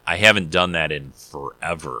 I haven't done that in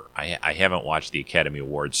forever. I haven't watched the Academy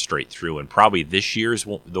Awards straight through, and probably this year's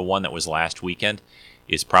the one that was last weekend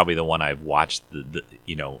is probably the one I've watched,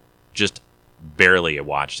 just barely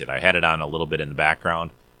watched it. I had it on a little bit in the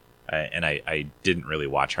background, and I didn't really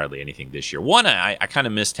watch hardly anything this year. One, I kind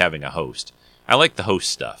of missed having a host. I like the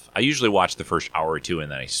host stuff. I usually watch the first hour or two,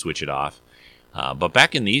 and then I switch it off. But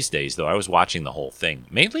back in these days, though, I was watching the whole thing,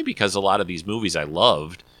 mainly because a lot of these movies I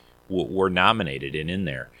loved were nominated and in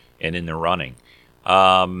there and in the running.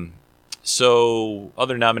 So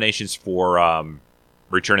other nominations for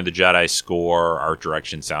Return of the Jedi score, art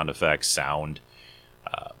direction, sound effects, sound.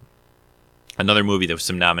 Another movie that was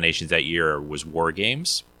some nominations that year was War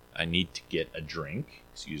Games. I need to get a drink.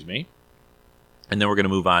 Excuse me. And then we're going to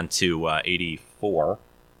move on to 84.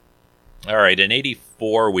 All right, in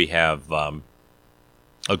 84 we have a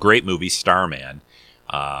great movie, Starman,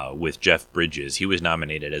 with Jeff Bridges. He was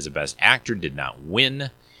nominated as a Best Actor, did not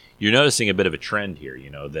win. You're noticing a bit of a trend here,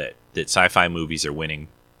 that sci-fi movies are winning.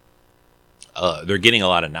 They're getting a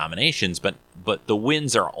lot of nominations, but the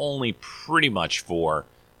wins are only pretty much for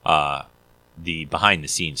the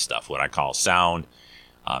behind-the-scenes stuff, what I call sound,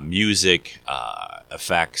 music,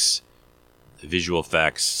 effects, visual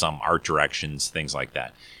effects, some art directions, things like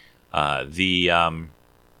that. And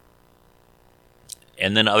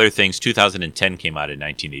then other things. 2010 came out in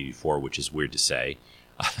 1984, which is weird to say,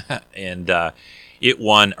 and it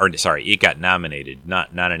won. Or sorry, it got nominated.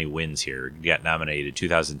 Not any wins here. It got nominated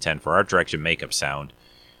 2010 for art direction, makeup, sound.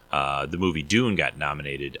 The movie Dune got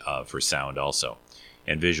nominated for sound also,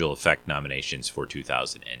 and visual effect nominations for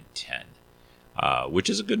 2010, which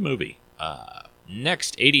is a good movie.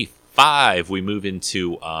 Next, 85, we move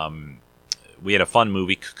into. We had a fun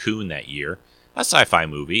movie, Cocoon, that year. A sci-fi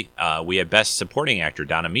movie. We had Best Supporting Actor,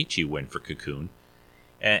 Don Ameche, win for Cocoon.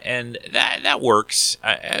 And that works.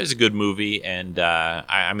 It was a good movie, and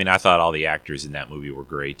I thought all the actors in that movie were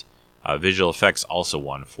great. Visual effects also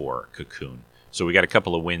won for Cocoon. So we got a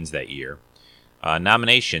couple of wins that year.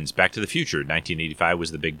 Nominations, Back to the Future. 1985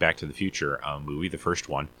 was the big Back to the Future movie, the first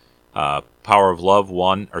one. Power of Love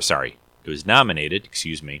it was nominated,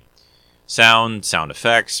 Sound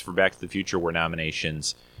effects for Back to the Future were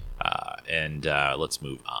nominations. And let's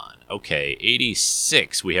move on. Okay,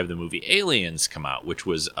 86, we have the movie Aliens come out, which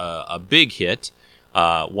was a big hit.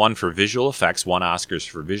 One for visual effects, won Oscars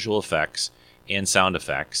for visual effects and sound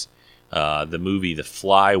effects. The movie The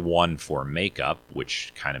Fly won for makeup,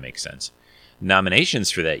 which kind of makes sense. Nominations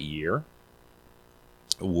for that year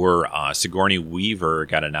were Sigourney Weaver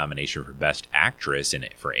got a nomination for Best Actress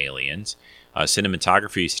for Aliens.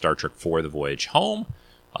 Cinematography, Star Trek IV, The Voyage Home.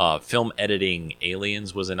 Film editing,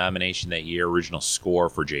 Aliens was a nomination that year. Original score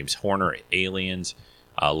for James Horner, Aliens.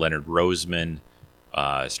 Leonard Roseman,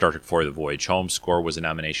 Star Trek IV, The Voyage Home score was a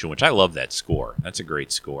nomination, which I love that score. That's a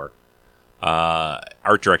great score.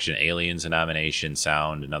 Art direction, Aliens, a nomination.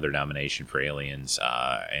 Sound, another nomination for Aliens.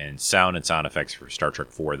 And sound and sound effects for Star Trek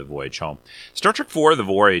IV, The Voyage Home. Star Trek IV, The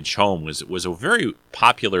Voyage Home was a very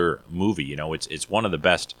popular movie. It's one of the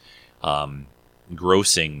best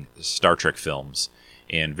grossing Star Trek films,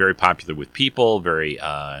 and very popular with people.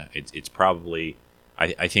 It's probably,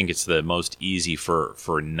 I think it's the most easy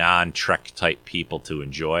for non-Trek type people to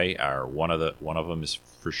enjoy. Or one of them is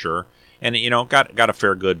for sure, and got a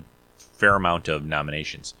fair amount of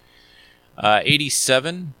nominations.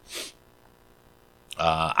 87,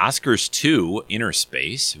 Oscars 2, Inner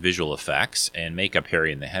Space, visual effects and makeup,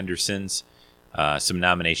 Harry and the Hendersons. Some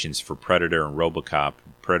nominations for Predator and RoboCop.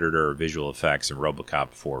 Predator, visual effects, and RoboCop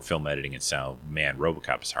for film editing and sound. Man,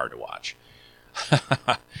 RoboCop is hard to watch.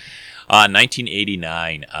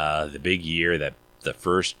 1989, the big year that the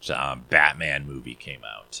first Batman movie came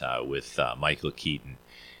out with Michael Keaton.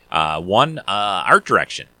 One art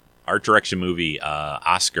direction movie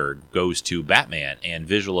Oscar goes to Batman, and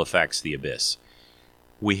visual effects, The Abyss.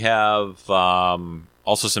 We have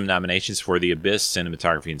also some nominations for The Abyss,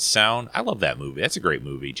 cinematography and sound. I love that movie. That's a great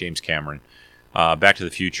movie. James Cameron. Back to the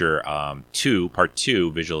Future 2, Part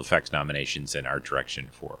 2, visual effects nominations and art direction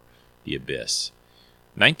for The Abyss.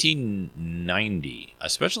 1990, a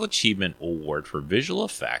Special Achievement Award for visual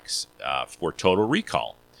effects for Total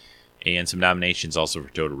Recall. And some nominations also for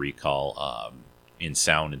Total Recall in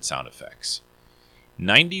sound and sound effects.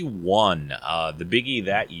 91, the biggie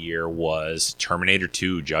that year was Terminator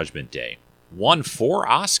 2, Judgment Day. Won 4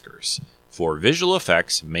 Oscars for visual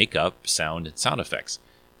effects, makeup, sound, and sound effects.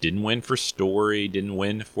 Didn't win for story, didn't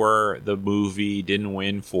win for the movie, didn't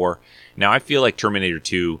win for... Now, I feel like Terminator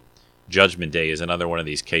 2 Judgment Day is another one of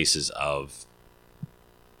these cases of...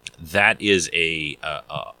 That is a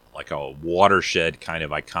watershed kind of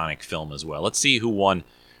iconic film as well. Let's see who won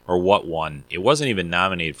or what won. It wasn't even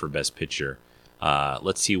nominated for Best Picture.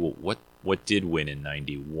 Let's see what did win in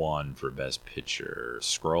 91 for Best Picture.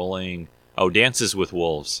 Scrolling. Oh, Dances with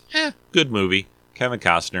Wolves. Good movie. Kevin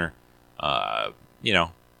Costner.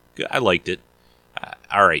 I liked it.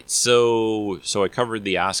 All right, so I covered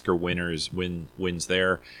the Oscar wins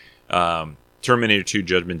there. Terminator 2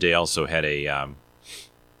 Judgment Day also had a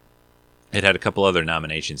couple other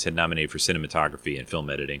nominations. Had nominated for cinematography and film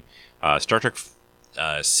editing. Star Trek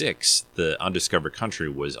 2006, The Undiscovered Country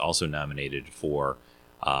was also nominated for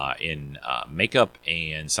in makeup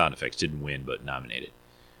and sound effects. Didn't win, but nominated.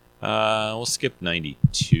 We'll skip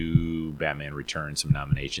 92. Batman Returns, some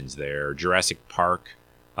nominations there. Jurassic Park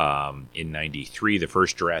in 93, the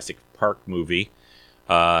first Jurassic Park movie.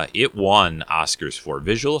 It won Oscars for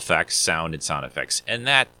visual effects, sound, and sound effects, and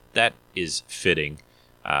that is fitting.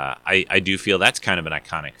 I do feel that's kind of an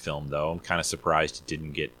iconic film, though. I'm kind of surprised it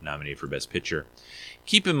didn't get nominated for Best Picture.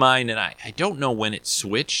 Keep in mind, and I don't know when it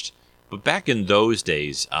switched, but back in those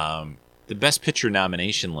days, the Best Picture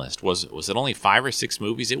nomination list, was it only 5 or 6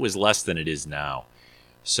 movies? It was less than it is now.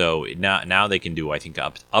 So now they can do, I think,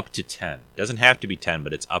 up to 10. Doesn't have to be 10,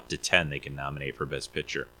 but it's up to 10 they can nominate for Best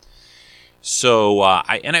Picture. So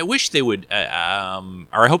I wish they would, or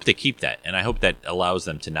I hope they keep that, and I hope that allows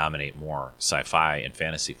them to nominate more sci-fi and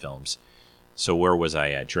fantasy films. So where was I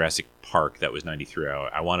at? Jurassic Park, that was 93.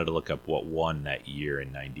 I wanted to look up what won that year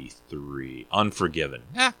in 93. Unforgiven.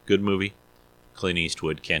 Good movie. Clint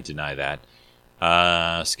Eastwood, can't deny that.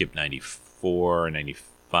 Skip 94,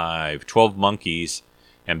 95. 12 Monkeys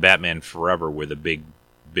and Batman Forever were the big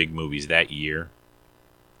movies that year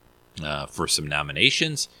for some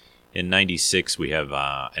nominations. In 96, we have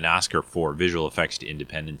an Oscar for visual effects to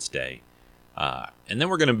Independence Day. And then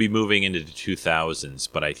we're going to be moving into the 2000s,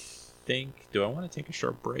 but I think, do I want to take a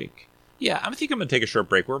short break? Yeah, I think I'm going to take a short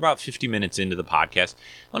break. We're about 50 minutes into the podcast.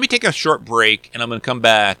 Let me take a short break, and I'm going to come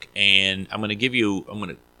back, and I'm going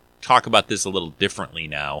to talk about this a little differently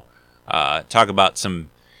now. Talk about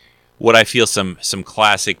what I feel some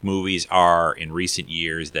classic movies are in recent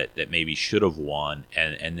years that maybe should have won,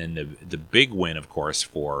 and then the big win, of course,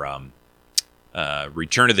 for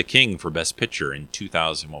Return of the King for Best Picture in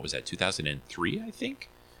 2000. What was that? 2003, I think.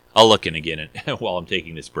 I'll look in again while I'm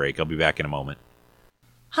taking this break. I'll be back in a moment.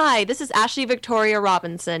 Hi, this is Ashley Victoria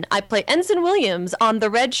Robinson. I play Ensign Williams on the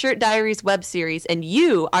Red Shirt Diaries web series, and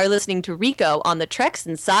you are listening to Rico on the Treks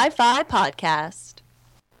and Sci-Fi podcast.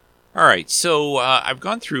 All right, so I've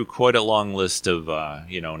gone through quite a long list of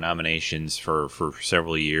nominations for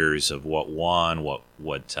several years of what won,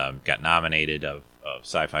 what got nominated of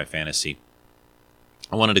sci-fi fantasy.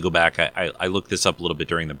 I wanted to go back. I looked this up a little bit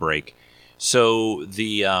during the break. So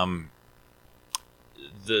the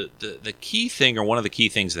key thing, or one of the key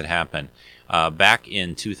things that happened back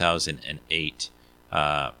in 2008,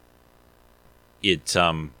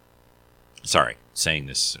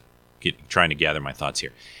 trying to gather my thoughts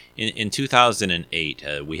here. In 2008,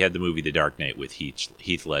 we had the movie The Dark Knight with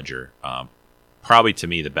Heath Ledger. Probably, to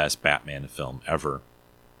me, the best Batman film ever.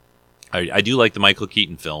 I do like the Michael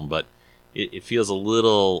Keaton film, but it feels a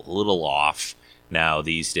little off now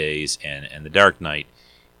these days. And The Dark Knight,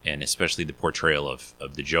 and especially the portrayal of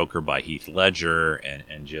the Joker by Heath Ledger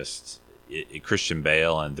and just Christian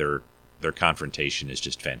Bale and their confrontation is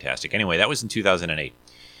just fantastic. Anyway, that was in 2008.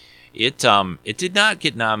 It did not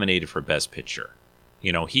get nominated for Best Picture.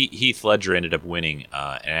 You know, Heath Ledger ended up winning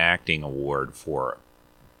an acting award for,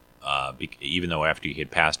 even though after he had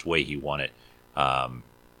passed away, he won it.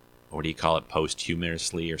 What do you call it?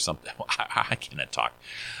 Posthumously or something? I cannot talk.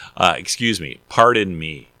 Excuse me. Pardon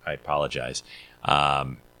me. I apologize. But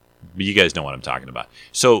you guys know what I'm talking about.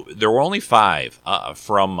 So there were only 5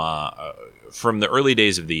 from the early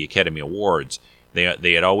days of the Academy Awards.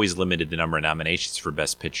 They had always limited the number of nominations for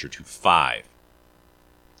Best Picture to 5.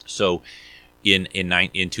 So in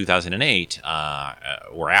 2008,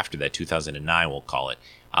 or after that, 2009, we'll call it,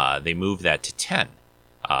 they moved that to 10.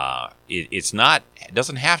 It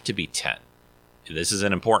doesn't have to be 10. This is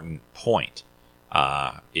an important point.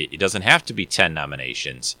 It doesn't have to be 10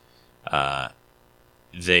 nominations.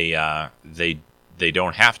 They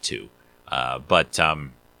don't have to. But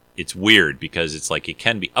it's weird because it's like it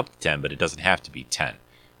can be up to 10, but it doesn't have to be 10.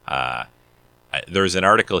 There's an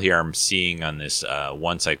article here I'm seeing on this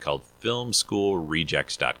one site called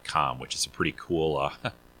filmschoolrejects.com, which is a pretty cool,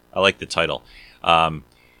 I like the title.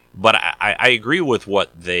 But I agree with what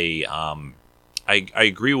they, I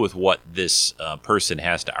agree with what this person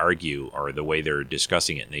has to argue, or the way they're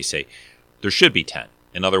discussing it. And they say there should be 10.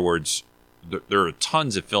 In other words, there are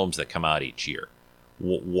tons of films that come out each year.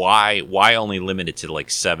 Why only limit it to like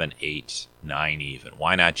 7, 8, 9 even?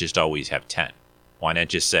 Why not just always have 10? Why not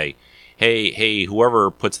just say, hey,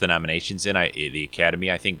 whoever puts the nominations in, the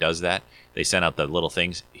Academy, I think, does that. They send out the little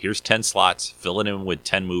things. Here's 10 slots. Fill it in with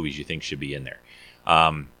 10 movies you think should be in there.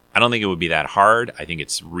 I don't think it would be that hard. I think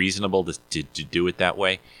it's reasonable to do it that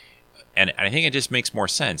way. And I think it just makes more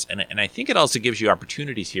sense. And I think it also gives you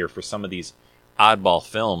opportunities here for some of these oddball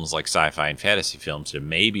films like sci-fi and fantasy films to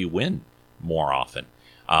maybe win more often.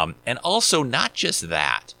 And also, not just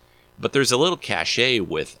that, but there's a little cachet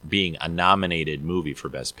with being a nominated movie for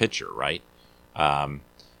Best Picture, right?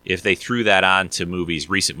 If they threw that on to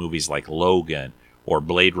recent movies like Logan or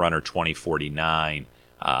Blade Runner 2049,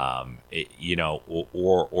 or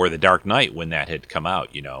The Dark Knight when that had come out,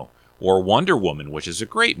 or Wonder Woman, which is a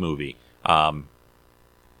great movie.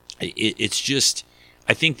 It's just,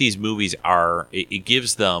 I think these movies it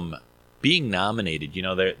gives them being nominated.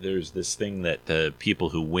 There's this thing that the people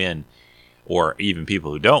who win, or even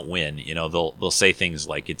people who don't win, they'll say things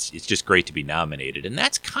like it's just great to be nominated, and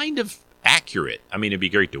that's kind of accurate. I mean, it'd be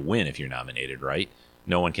great to win if you're nominated, right?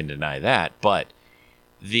 No one can deny that, but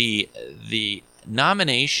the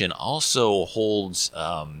nomination also holds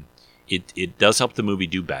it does help the movie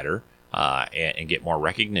do better and get more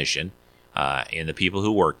recognition and the people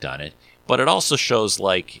who worked on it, but it also shows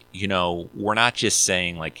we're not just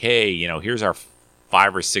saying like, hey, here's our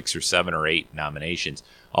 5 or 6 or 7 or 8 nominations,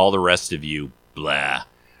 all the rest of you blah.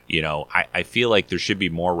 I feel like there should be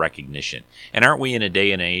more recognition. And aren't we in a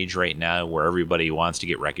day and age right now where everybody wants to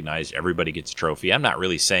get recognized, everybody gets a trophy? I'm not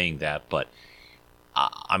really saying that, but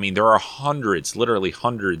I mean, there are literally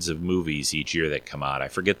hundreds of movies each year that come out. I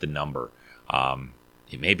forget the number.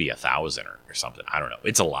 It may be 1,000 or something. I don't know.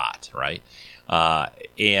 It's a lot, right? I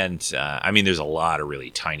mean, there's a lot of really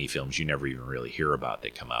tiny films you never even really hear about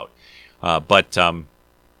that come out. But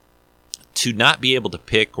to not be able to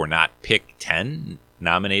pick or not pick 10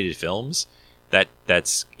 nominated films,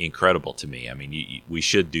 that's incredible to me. I mean, we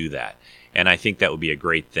should do that. And I think that would be a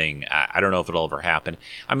great thing. I don't know if it'll ever happen.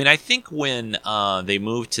 I mean, I think when they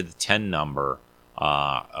moved to the 10 number,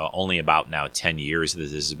 only about now 10 years that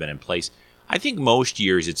this has been in place, I think most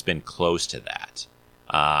years it's been close to that.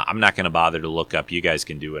 I'm not going to bother to look up. You guys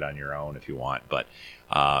can do it on your own if you want. But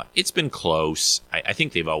it's been close. I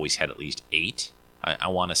think they've always had at least 8, I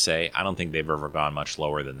want to say. I don't think they've ever gone much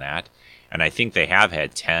lower than that. And I think they have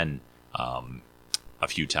had 10 a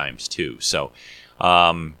few times too. So,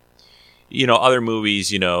 other movies,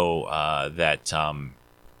 that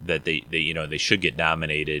they should get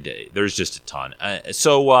nominated. There's just a ton.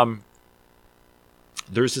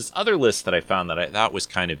 There's this other list that I found that I thought was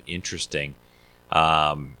kind of interesting.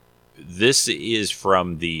 This is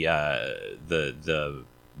from the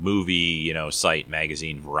movie, site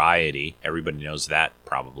magazine Variety. Everybody knows that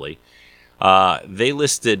probably. They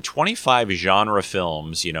listed 25 genre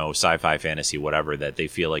films, sci-fi, fantasy, whatever, that they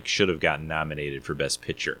feel like should have gotten nominated for Best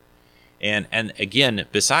Picture. And again,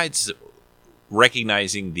 besides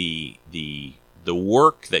recognizing the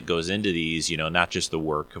work that goes into these, not just the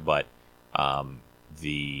work, but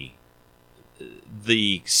the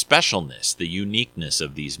specialness, the uniqueness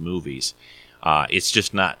of these movies, it's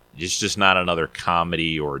just not another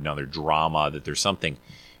comedy or another drama. That there's something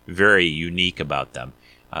very unique about them.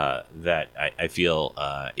 That I feel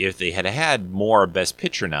if they had had more Best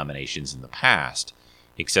Picture nominations in the past,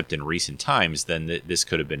 except in recent times, then this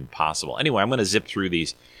could have been possible. Anyway, I'm going to zip through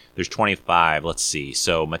these. There's 25. Let's see.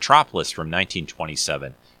 So Metropolis from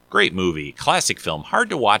 1927. Great movie. Classic film. Hard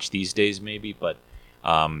to watch these days maybe, but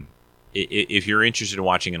if you're interested in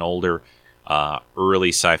watching an older, early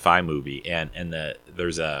sci-fi movie, and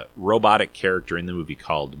there's a robotic character in the movie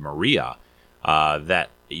called Maria that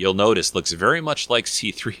you'll notice looks very much like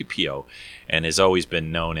C-3PO and has always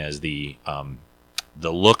been known as the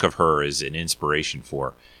look of her is an inspiration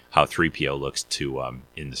for how 3PO looks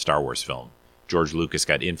in the Star Wars film. George Lucas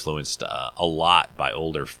got influenced a lot by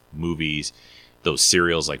older movies, those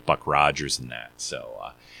serials like Buck Rogers and that.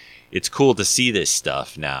 So it's cool to see this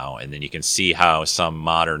stuff now, and then you can see how some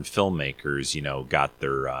modern filmmakers, got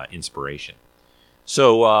their inspiration.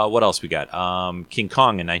 So what else we got? King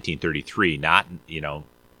Kong in 1933.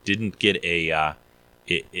 Didn't get a.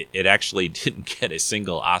 It actually didn't get a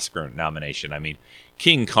single Oscar nomination. I mean,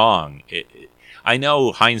 King Kong. I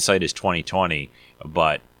know hindsight is 20/20,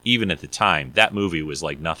 but even at the time, that movie was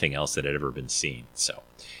like nothing else that had ever been seen. So,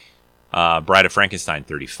 Bride of Frankenstein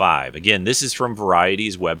 35. Again, this is from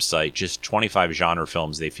Variety's website. Just 25 genre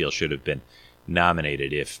films they feel should have been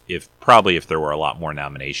nominated. If there were a lot more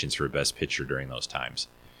nominations for Best Picture during those times.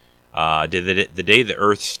 The Day the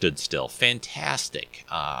Earth Stood Still. Fantastic.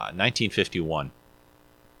 1951.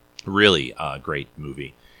 Really great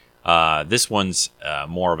movie. This one's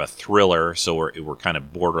more of a thriller, so we're kind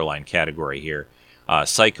of borderline category here.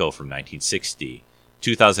 Psycho from 1960.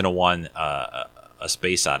 2001, A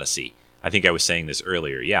Space Odyssey. I think I was saying this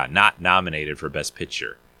earlier. Yeah, not nominated for Best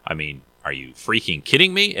Picture. I mean, are you freaking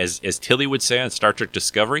kidding me? As Tilly would say on Star Trek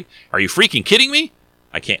Discovery, are you freaking kidding me?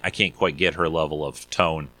 I can't quite get her level of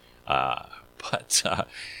tone. But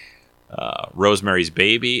Rosemary's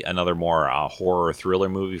Baby, another more horror thriller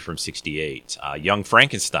movie from 1968. Young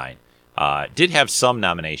Frankenstein. Did have some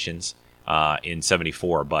nominations in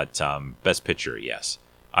 74, but Best Picture, yes.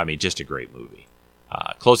 I mean, just a great movie.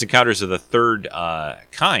 Close Encounters of the Third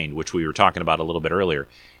Kind, which we were talking about a little bit earlier,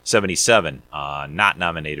 77, not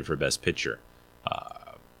nominated for Best Picture.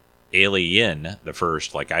 Alien, the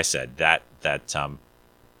first, like I said, that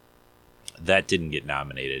didn't get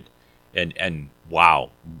nominated, and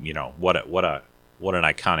wow, what an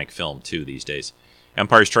iconic film too these days.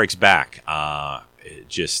 Empire Strikes Back,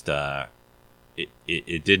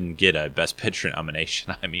 it didn't get a Best Picture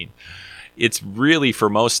nomination. I mean, it's really, for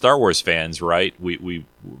most Star Wars fans, right? We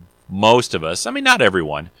most of us, I mean, not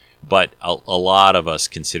everyone, but a lot of us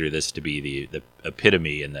consider this to be the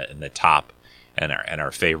epitome and the top and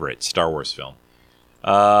our favorite Star Wars film.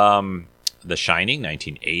 The Shining,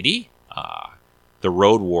 1980. The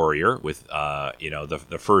Road Warrior, with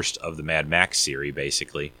the first of the Mad Max series,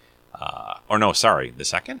 basically. The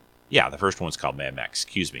second? Yeah, the first one's called Mad Max.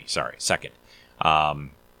 Excuse me, sorry, second.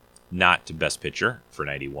 Not to Best Picture for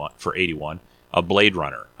 81. A Blade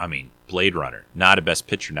Runner. I mean, Blade Runner, not a Best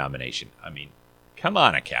Picture nomination. I mean, come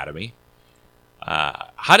on, Academy.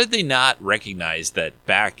 How did they not recognize that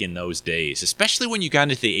back in those days, especially when you got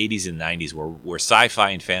into the 80s and 90s, where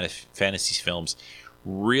sci-fi and fantasy films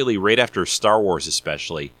really, right after Star Wars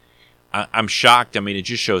especially, I'm shocked. I mean, it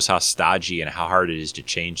just shows how stodgy and how hard it is to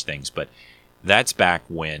change things. But that's back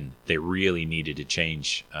when they really needed to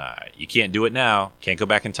change. You can't do it now. Can't go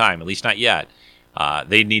back in time, at least not yet.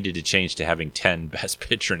 They needed to change to having 10 Best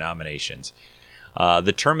Picture nominations.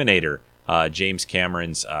 The Terminator, James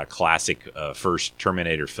Cameron's classic first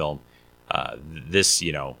Terminator film. How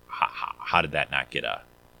did that not get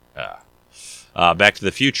Back to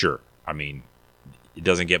the Future? I mean, it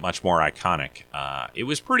doesn't get much more iconic. It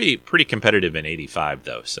was pretty competitive in 85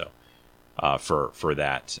 though, so for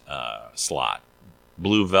that slot.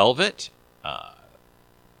 Blue Velvet,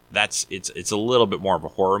 it's a little bit more of a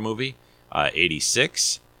horror movie.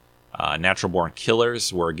 86. Natural Born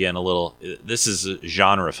Killers, were again this is a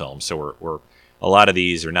genre film, so we're a lot of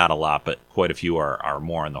these are not a lot, but quite a few are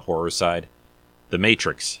more on the horror side. The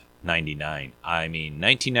Matrix, 99. I mean,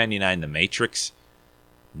 1999, The Matrix,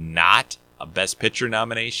 not a Best Picture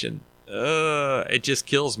nomination. It just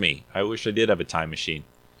kills me. I wish I did have a time machine.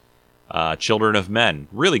 Children of Men,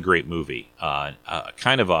 really great movie.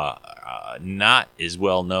 Kind of not as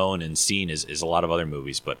well known and seen as a lot of other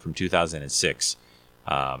movies, but from 2006.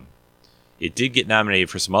 It did get nominated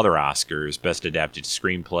for some other Oscars. Best Adapted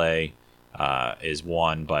Screenplay is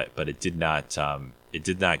one, but it did not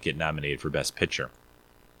get nominated for Best Picture.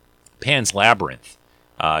 Pan's Labyrinth,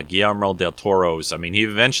 Guillermo del Toro's. I mean, he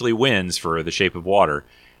eventually wins for The Shape of Water,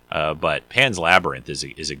 but Pan's Labyrinth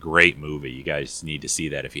is a great movie. You guys need to see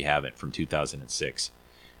that if you haven't, from 2006.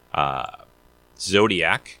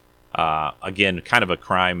 Zodiac, again, kind of a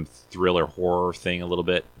crime thriller horror thing a little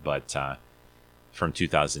bit, but from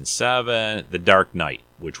 2007. The Dark Knight,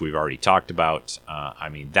 which we've already talked about. I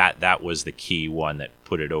mean, that was the key one that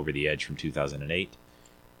put it over the edge from 2008.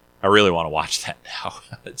 I really want to watch that now.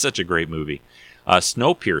 It's such a great movie.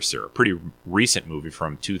 Snowpiercer, a pretty recent movie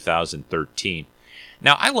from 2013.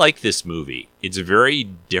 Now, I like this movie. It's very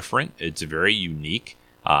different. It's very unique.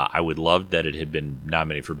 I would love that it had been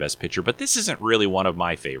nominated for Best Picture, but this isn't really one of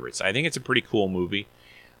my favorites. I think it's a pretty cool movie,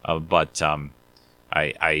 but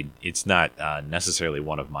it's not necessarily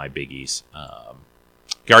one of my biggies.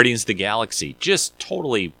 Guardians of the Galaxy just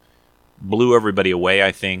totally blew everybody away,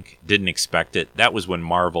 I think. Didn't expect it. That was when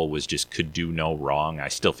Marvel could do no wrong. I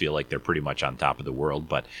still feel like they're pretty much on top of the world,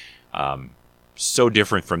 but so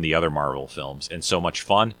different from the other Marvel films and so much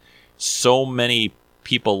fun. So many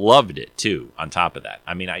people loved it, too, on top of that.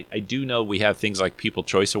 I mean, I do know we have things like People's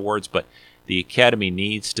Choice Awards, but the Academy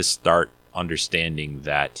needs to start understanding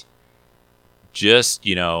that just,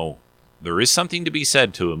 there is something to be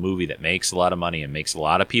said to a movie that makes a lot of money and makes a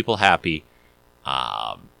lot of people happy.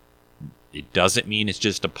 It doesn't mean it's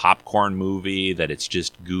just a popcorn movie, that it's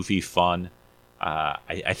just goofy fun.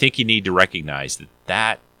 I think you need to recognize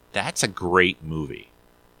that's a great movie.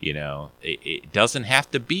 It doesn't have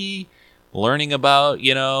to be learning about,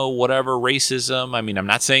 whatever racism. I mean, I'm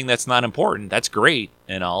not saying that's not important. That's great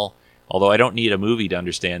and all. Although I don't need a movie to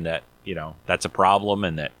understand that, that's a problem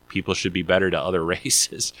and that people should be better to other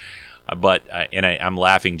races. But I'm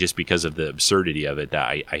laughing just because of the absurdity of it.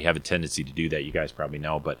 That I have a tendency to do that. You guys probably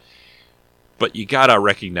know, but you gotta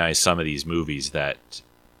recognize some of these movies that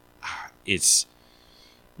it's.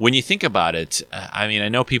 When you think about it, I mean, I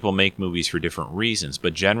know people make movies for different reasons,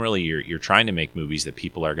 but generally you're trying to make movies that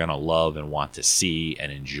people are going to love and want to see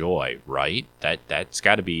and enjoy, right? That's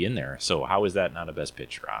got to be in there. So how is that not a Best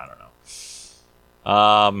Picture? I don't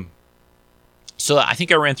know. So I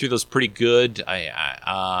think I ran through those pretty good.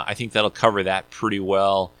 I think that'll cover that pretty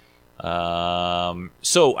well.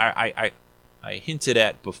 So I hinted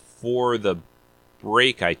at before the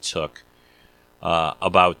break I took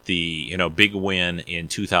about the big win in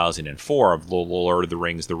 2004 of The Lord of the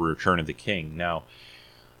Rings: The Return of the King. Now,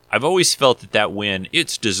 I've always felt that win,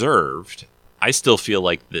 it's deserved. I still feel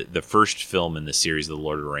like the first film in the series, The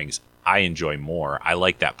Lord of the Rings, I enjoy more. I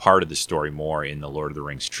like that part of the story more in the Lord of the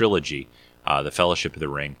Rings trilogy, the Fellowship of the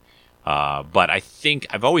Ring. But I think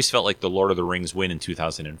I've always felt like the Lord of the Rings win in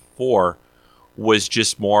 2004 was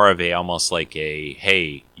just more of almost like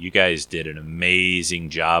hey, you guys did an amazing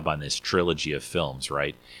job on this trilogy of films,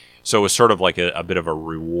 right? So it was sort of like a bit of a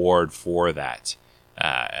reward for that.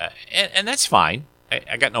 And that's fine.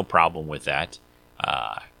 I got no problem with that.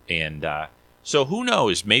 So who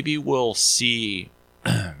knows? Maybe we'll see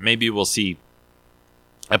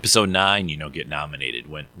episode 9, get nominated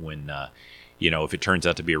when if it turns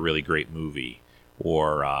out to be a really great movie.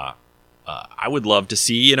 Or I would love to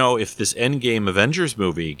see, if this Endgame Avengers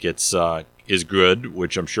movie is good,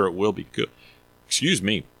 which I'm sure it will be good. Excuse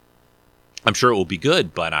me. I'm sure it will be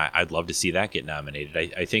good, but I'd love to see that get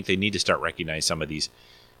nominated. I think they need to start recognizing some of these.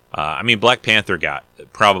 Black Panther got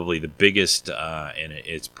probably the biggest, and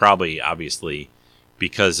it's probably obviously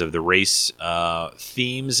because of the race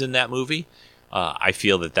themes in that movie. I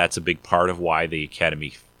feel that's a big part of why the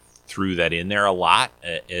Academy threw that in there a lot,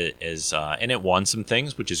 and it won some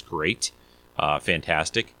things, which is great,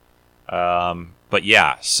 fantastic. But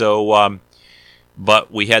yeah, so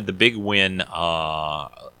but we had the big win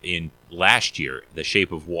in last year, The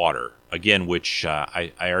Shape of Water, again, which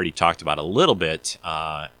I already talked about a little bit.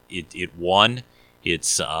 It won.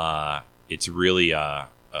 It's really a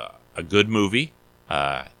good movie.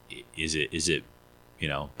 Is it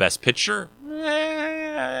Best Picture?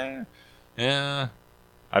 Yeah.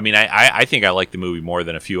 I think I like the movie more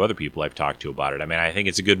than a few other people I've talked to about it. I think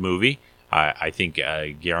it's a good movie. I think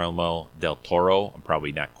Guillermo del Toro, I'm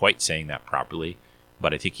probably not quite saying that properly,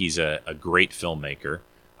 but I think he's a great filmmaker.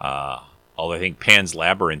 Although I think Pan's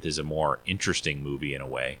Labyrinth is a more interesting movie in a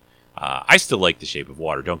way. I still like The Shape of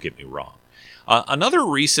Water, don't get me wrong. Another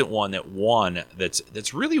recent one that won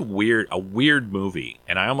that's really weird, a weird movie,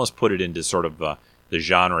 and I almost put it into sort of the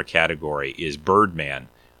genre category, is Birdman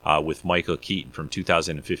with Michael Keaton from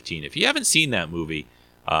 2015. If you haven't seen that movie,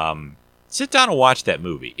 sit down and watch that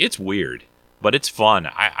movie. It's weird, but it's fun.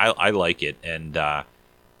 I like it, and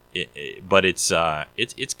but it's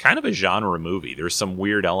kind of a genre movie. There's some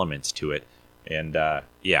weird elements to it, and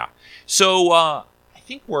yeah. So I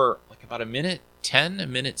think we're like about a minute 10, a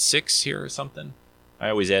minute 6 here or something. I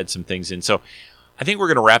always add some things in, so I think we're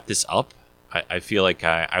gonna wrap this up. I feel like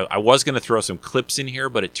I was going to throw some clips in here,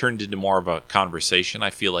 but it turned into more of a conversation. I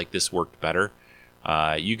feel like this worked better.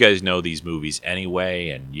 You guys know these movies anyway,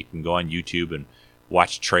 and you can go on YouTube and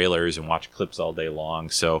watch trailers and watch clips all day long.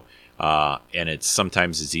 So, and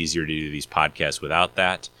sometimes it's easier to do these podcasts without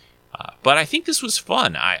that. But I think this was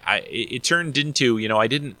fun. It turned into, I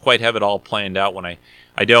didn't quite have it all planned out when I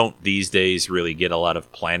don't these days really get a lot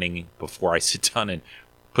of planning before I sit down and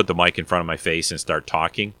put the mic in front of my face and start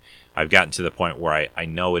talking. I've gotten to the point where I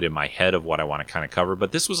know it in my head of what I want to kind of cover,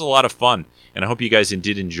 but this was a lot of fun, and I hope you guys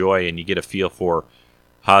did enjoy and you get a feel for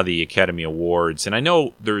how the Academy Awards, and I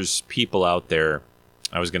know there's people out there,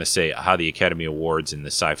 I was going to say how the Academy Awards and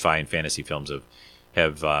the sci-fi and fantasy films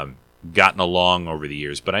have gotten along over the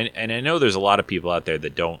years, but I know there's a lot of people out there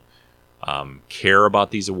that don't care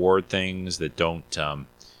about these award things, that don't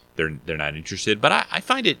they're not interested, but I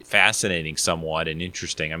find it fascinating somewhat and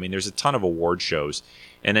interesting. There's a ton of award shows,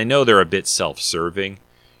 and I know they're a bit self-serving.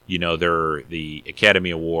 The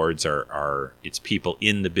Academy Awards are it's people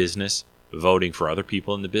in the business voting for other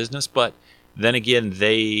people in the business, but then again,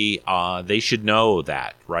 they should know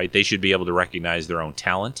that, right? They should be able to recognize their own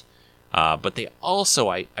talent, but they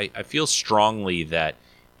also, I feel strongly that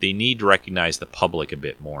they need to recognize the public a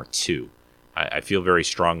bit more too. I feel very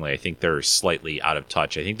strongly. I think they're slightly out of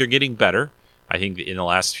touch. I think they're getting better. I think in the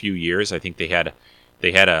last few years, I think they had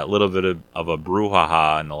a little bit of a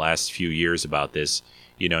brouhaha in the last few years about this.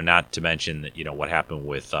 Not to mention that what happened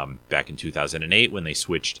with back in 2008 when they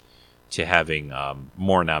switched to having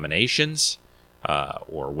more nominations,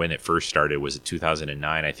 or when it first started, was it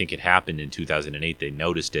 2009? I think it happened in 2008. They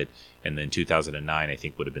noticed it, and then 2009 I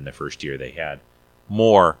think would have been the first year they had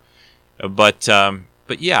more.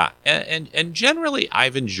 But yeah, and generally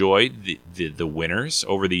I've enjoyed the winners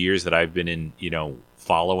over the years that I've been in,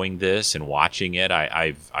 following this and watching it.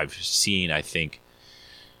 I've seen, I think,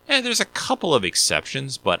 there's a couple of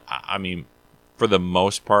exceptions, but for the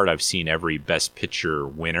most part, I've seen every Best Picture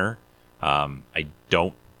winner. I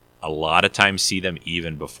don't a lot of times see them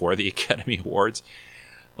even before the Academy Awards.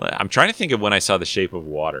 I'm trying to think of when I saw The Shape of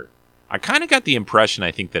Water. I kind of got the impression,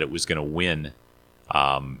 I think, that it was going to win.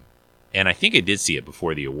 And I think I did see it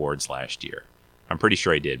before the awards last year. I'm pretty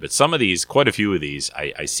sure I did. But some of these, quite a few of these,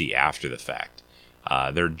 I see after the fact.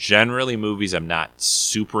 They're generally movies I'm not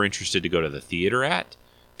super interested to go to the theater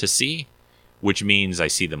to see, which means I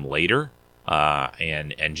see them later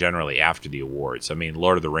and generally after the awards. I mean,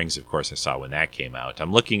 Lord of the Rings, of course, I saw when that came out.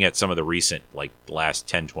 I'm looking at some of the recent, like, last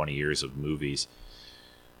 10, 20 years of movies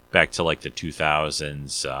back to, like, the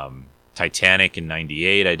 2000s. Titanic in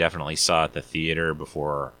 98, I definitely saw at the theater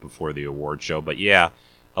before the award show. But yeah,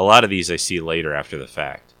 a lot of these I see later after the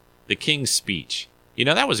fact. The King's Speech.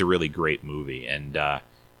 That was a really great movie, and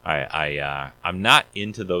I'm not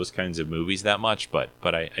into those kinds of movies that much, but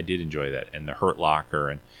I did enjoy that. And The Hurt Locker,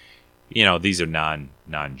 and these are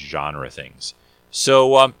non-genre things.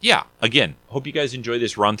 So yeah, again, hope you guys enjoy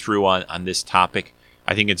this run through on this topic.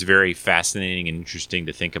 I think it's very fascinating and interesting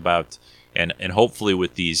to think about, and hopefully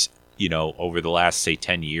with these, over the last, say,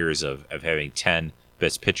 10 years of having 10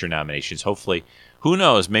 Best Picture nominations, hopefully, who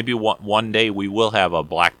knows, maybe one day we will have a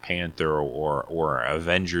Black Panther or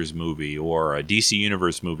Avengers movie or a DC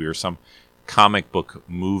Universe movie or some comic book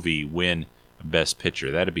movie win Best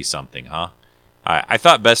Picture. That'd be something, huh? I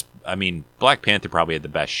thought Black Panther probably had the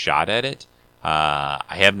best shot at it. I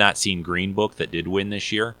have not seen Green Book that did win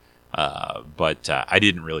this year, but I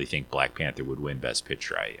didn't really think Black Panther would win Best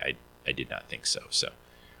Picture. I did not think so. So,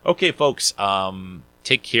 okay, folks,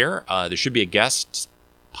 take care. There should be a guest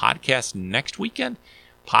podcast next weekend,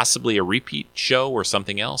 possibly a repeat show or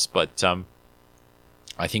something else, but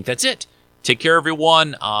I think that's it. Take care,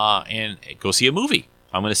 everyone, and go see a movie.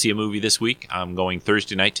 I'm going to see a movie this week. I'm going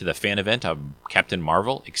Thursday night to the fan event of Captain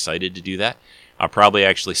Marvel. Excited to do that. I'll probably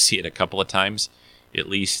actually see it a couple of times, at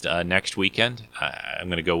least next weekend. I'm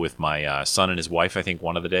going to go with my son and his wife, I think,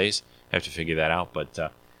 one of the days. I have to figure that out.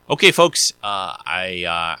 But, okay, folks,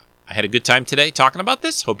 I had a good time today talking about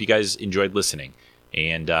this. Hope you guys enjoyed listening.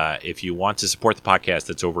 And if you want to support the podcast,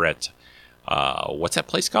 that's over at, what's that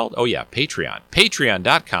place called? Oh, yeah, Patreon.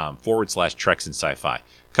 Patreon.com/Treks and Sci-Fi. A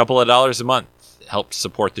couple of dollars a month helps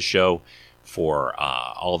support the show for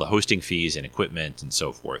all the hosting fees and equipment and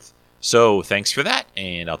so forth. So thanks for that,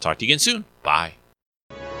 and I'll talk to you again soon. Bye.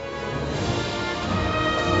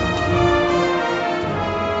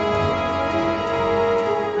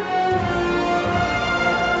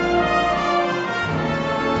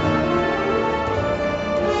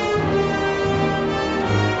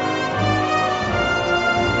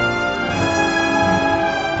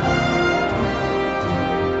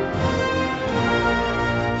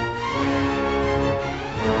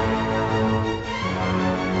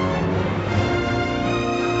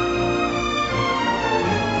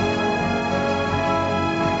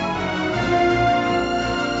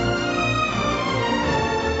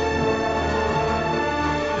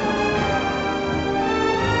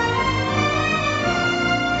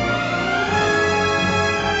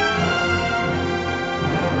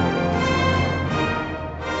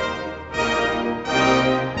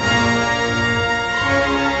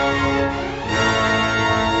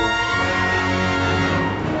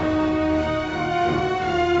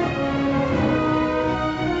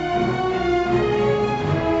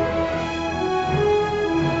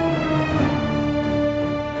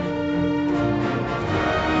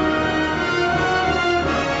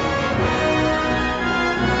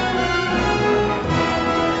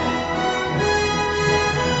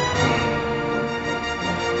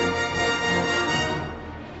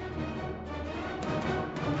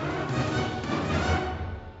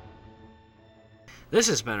 This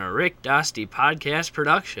has been a Rick Dostey podcast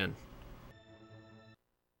production.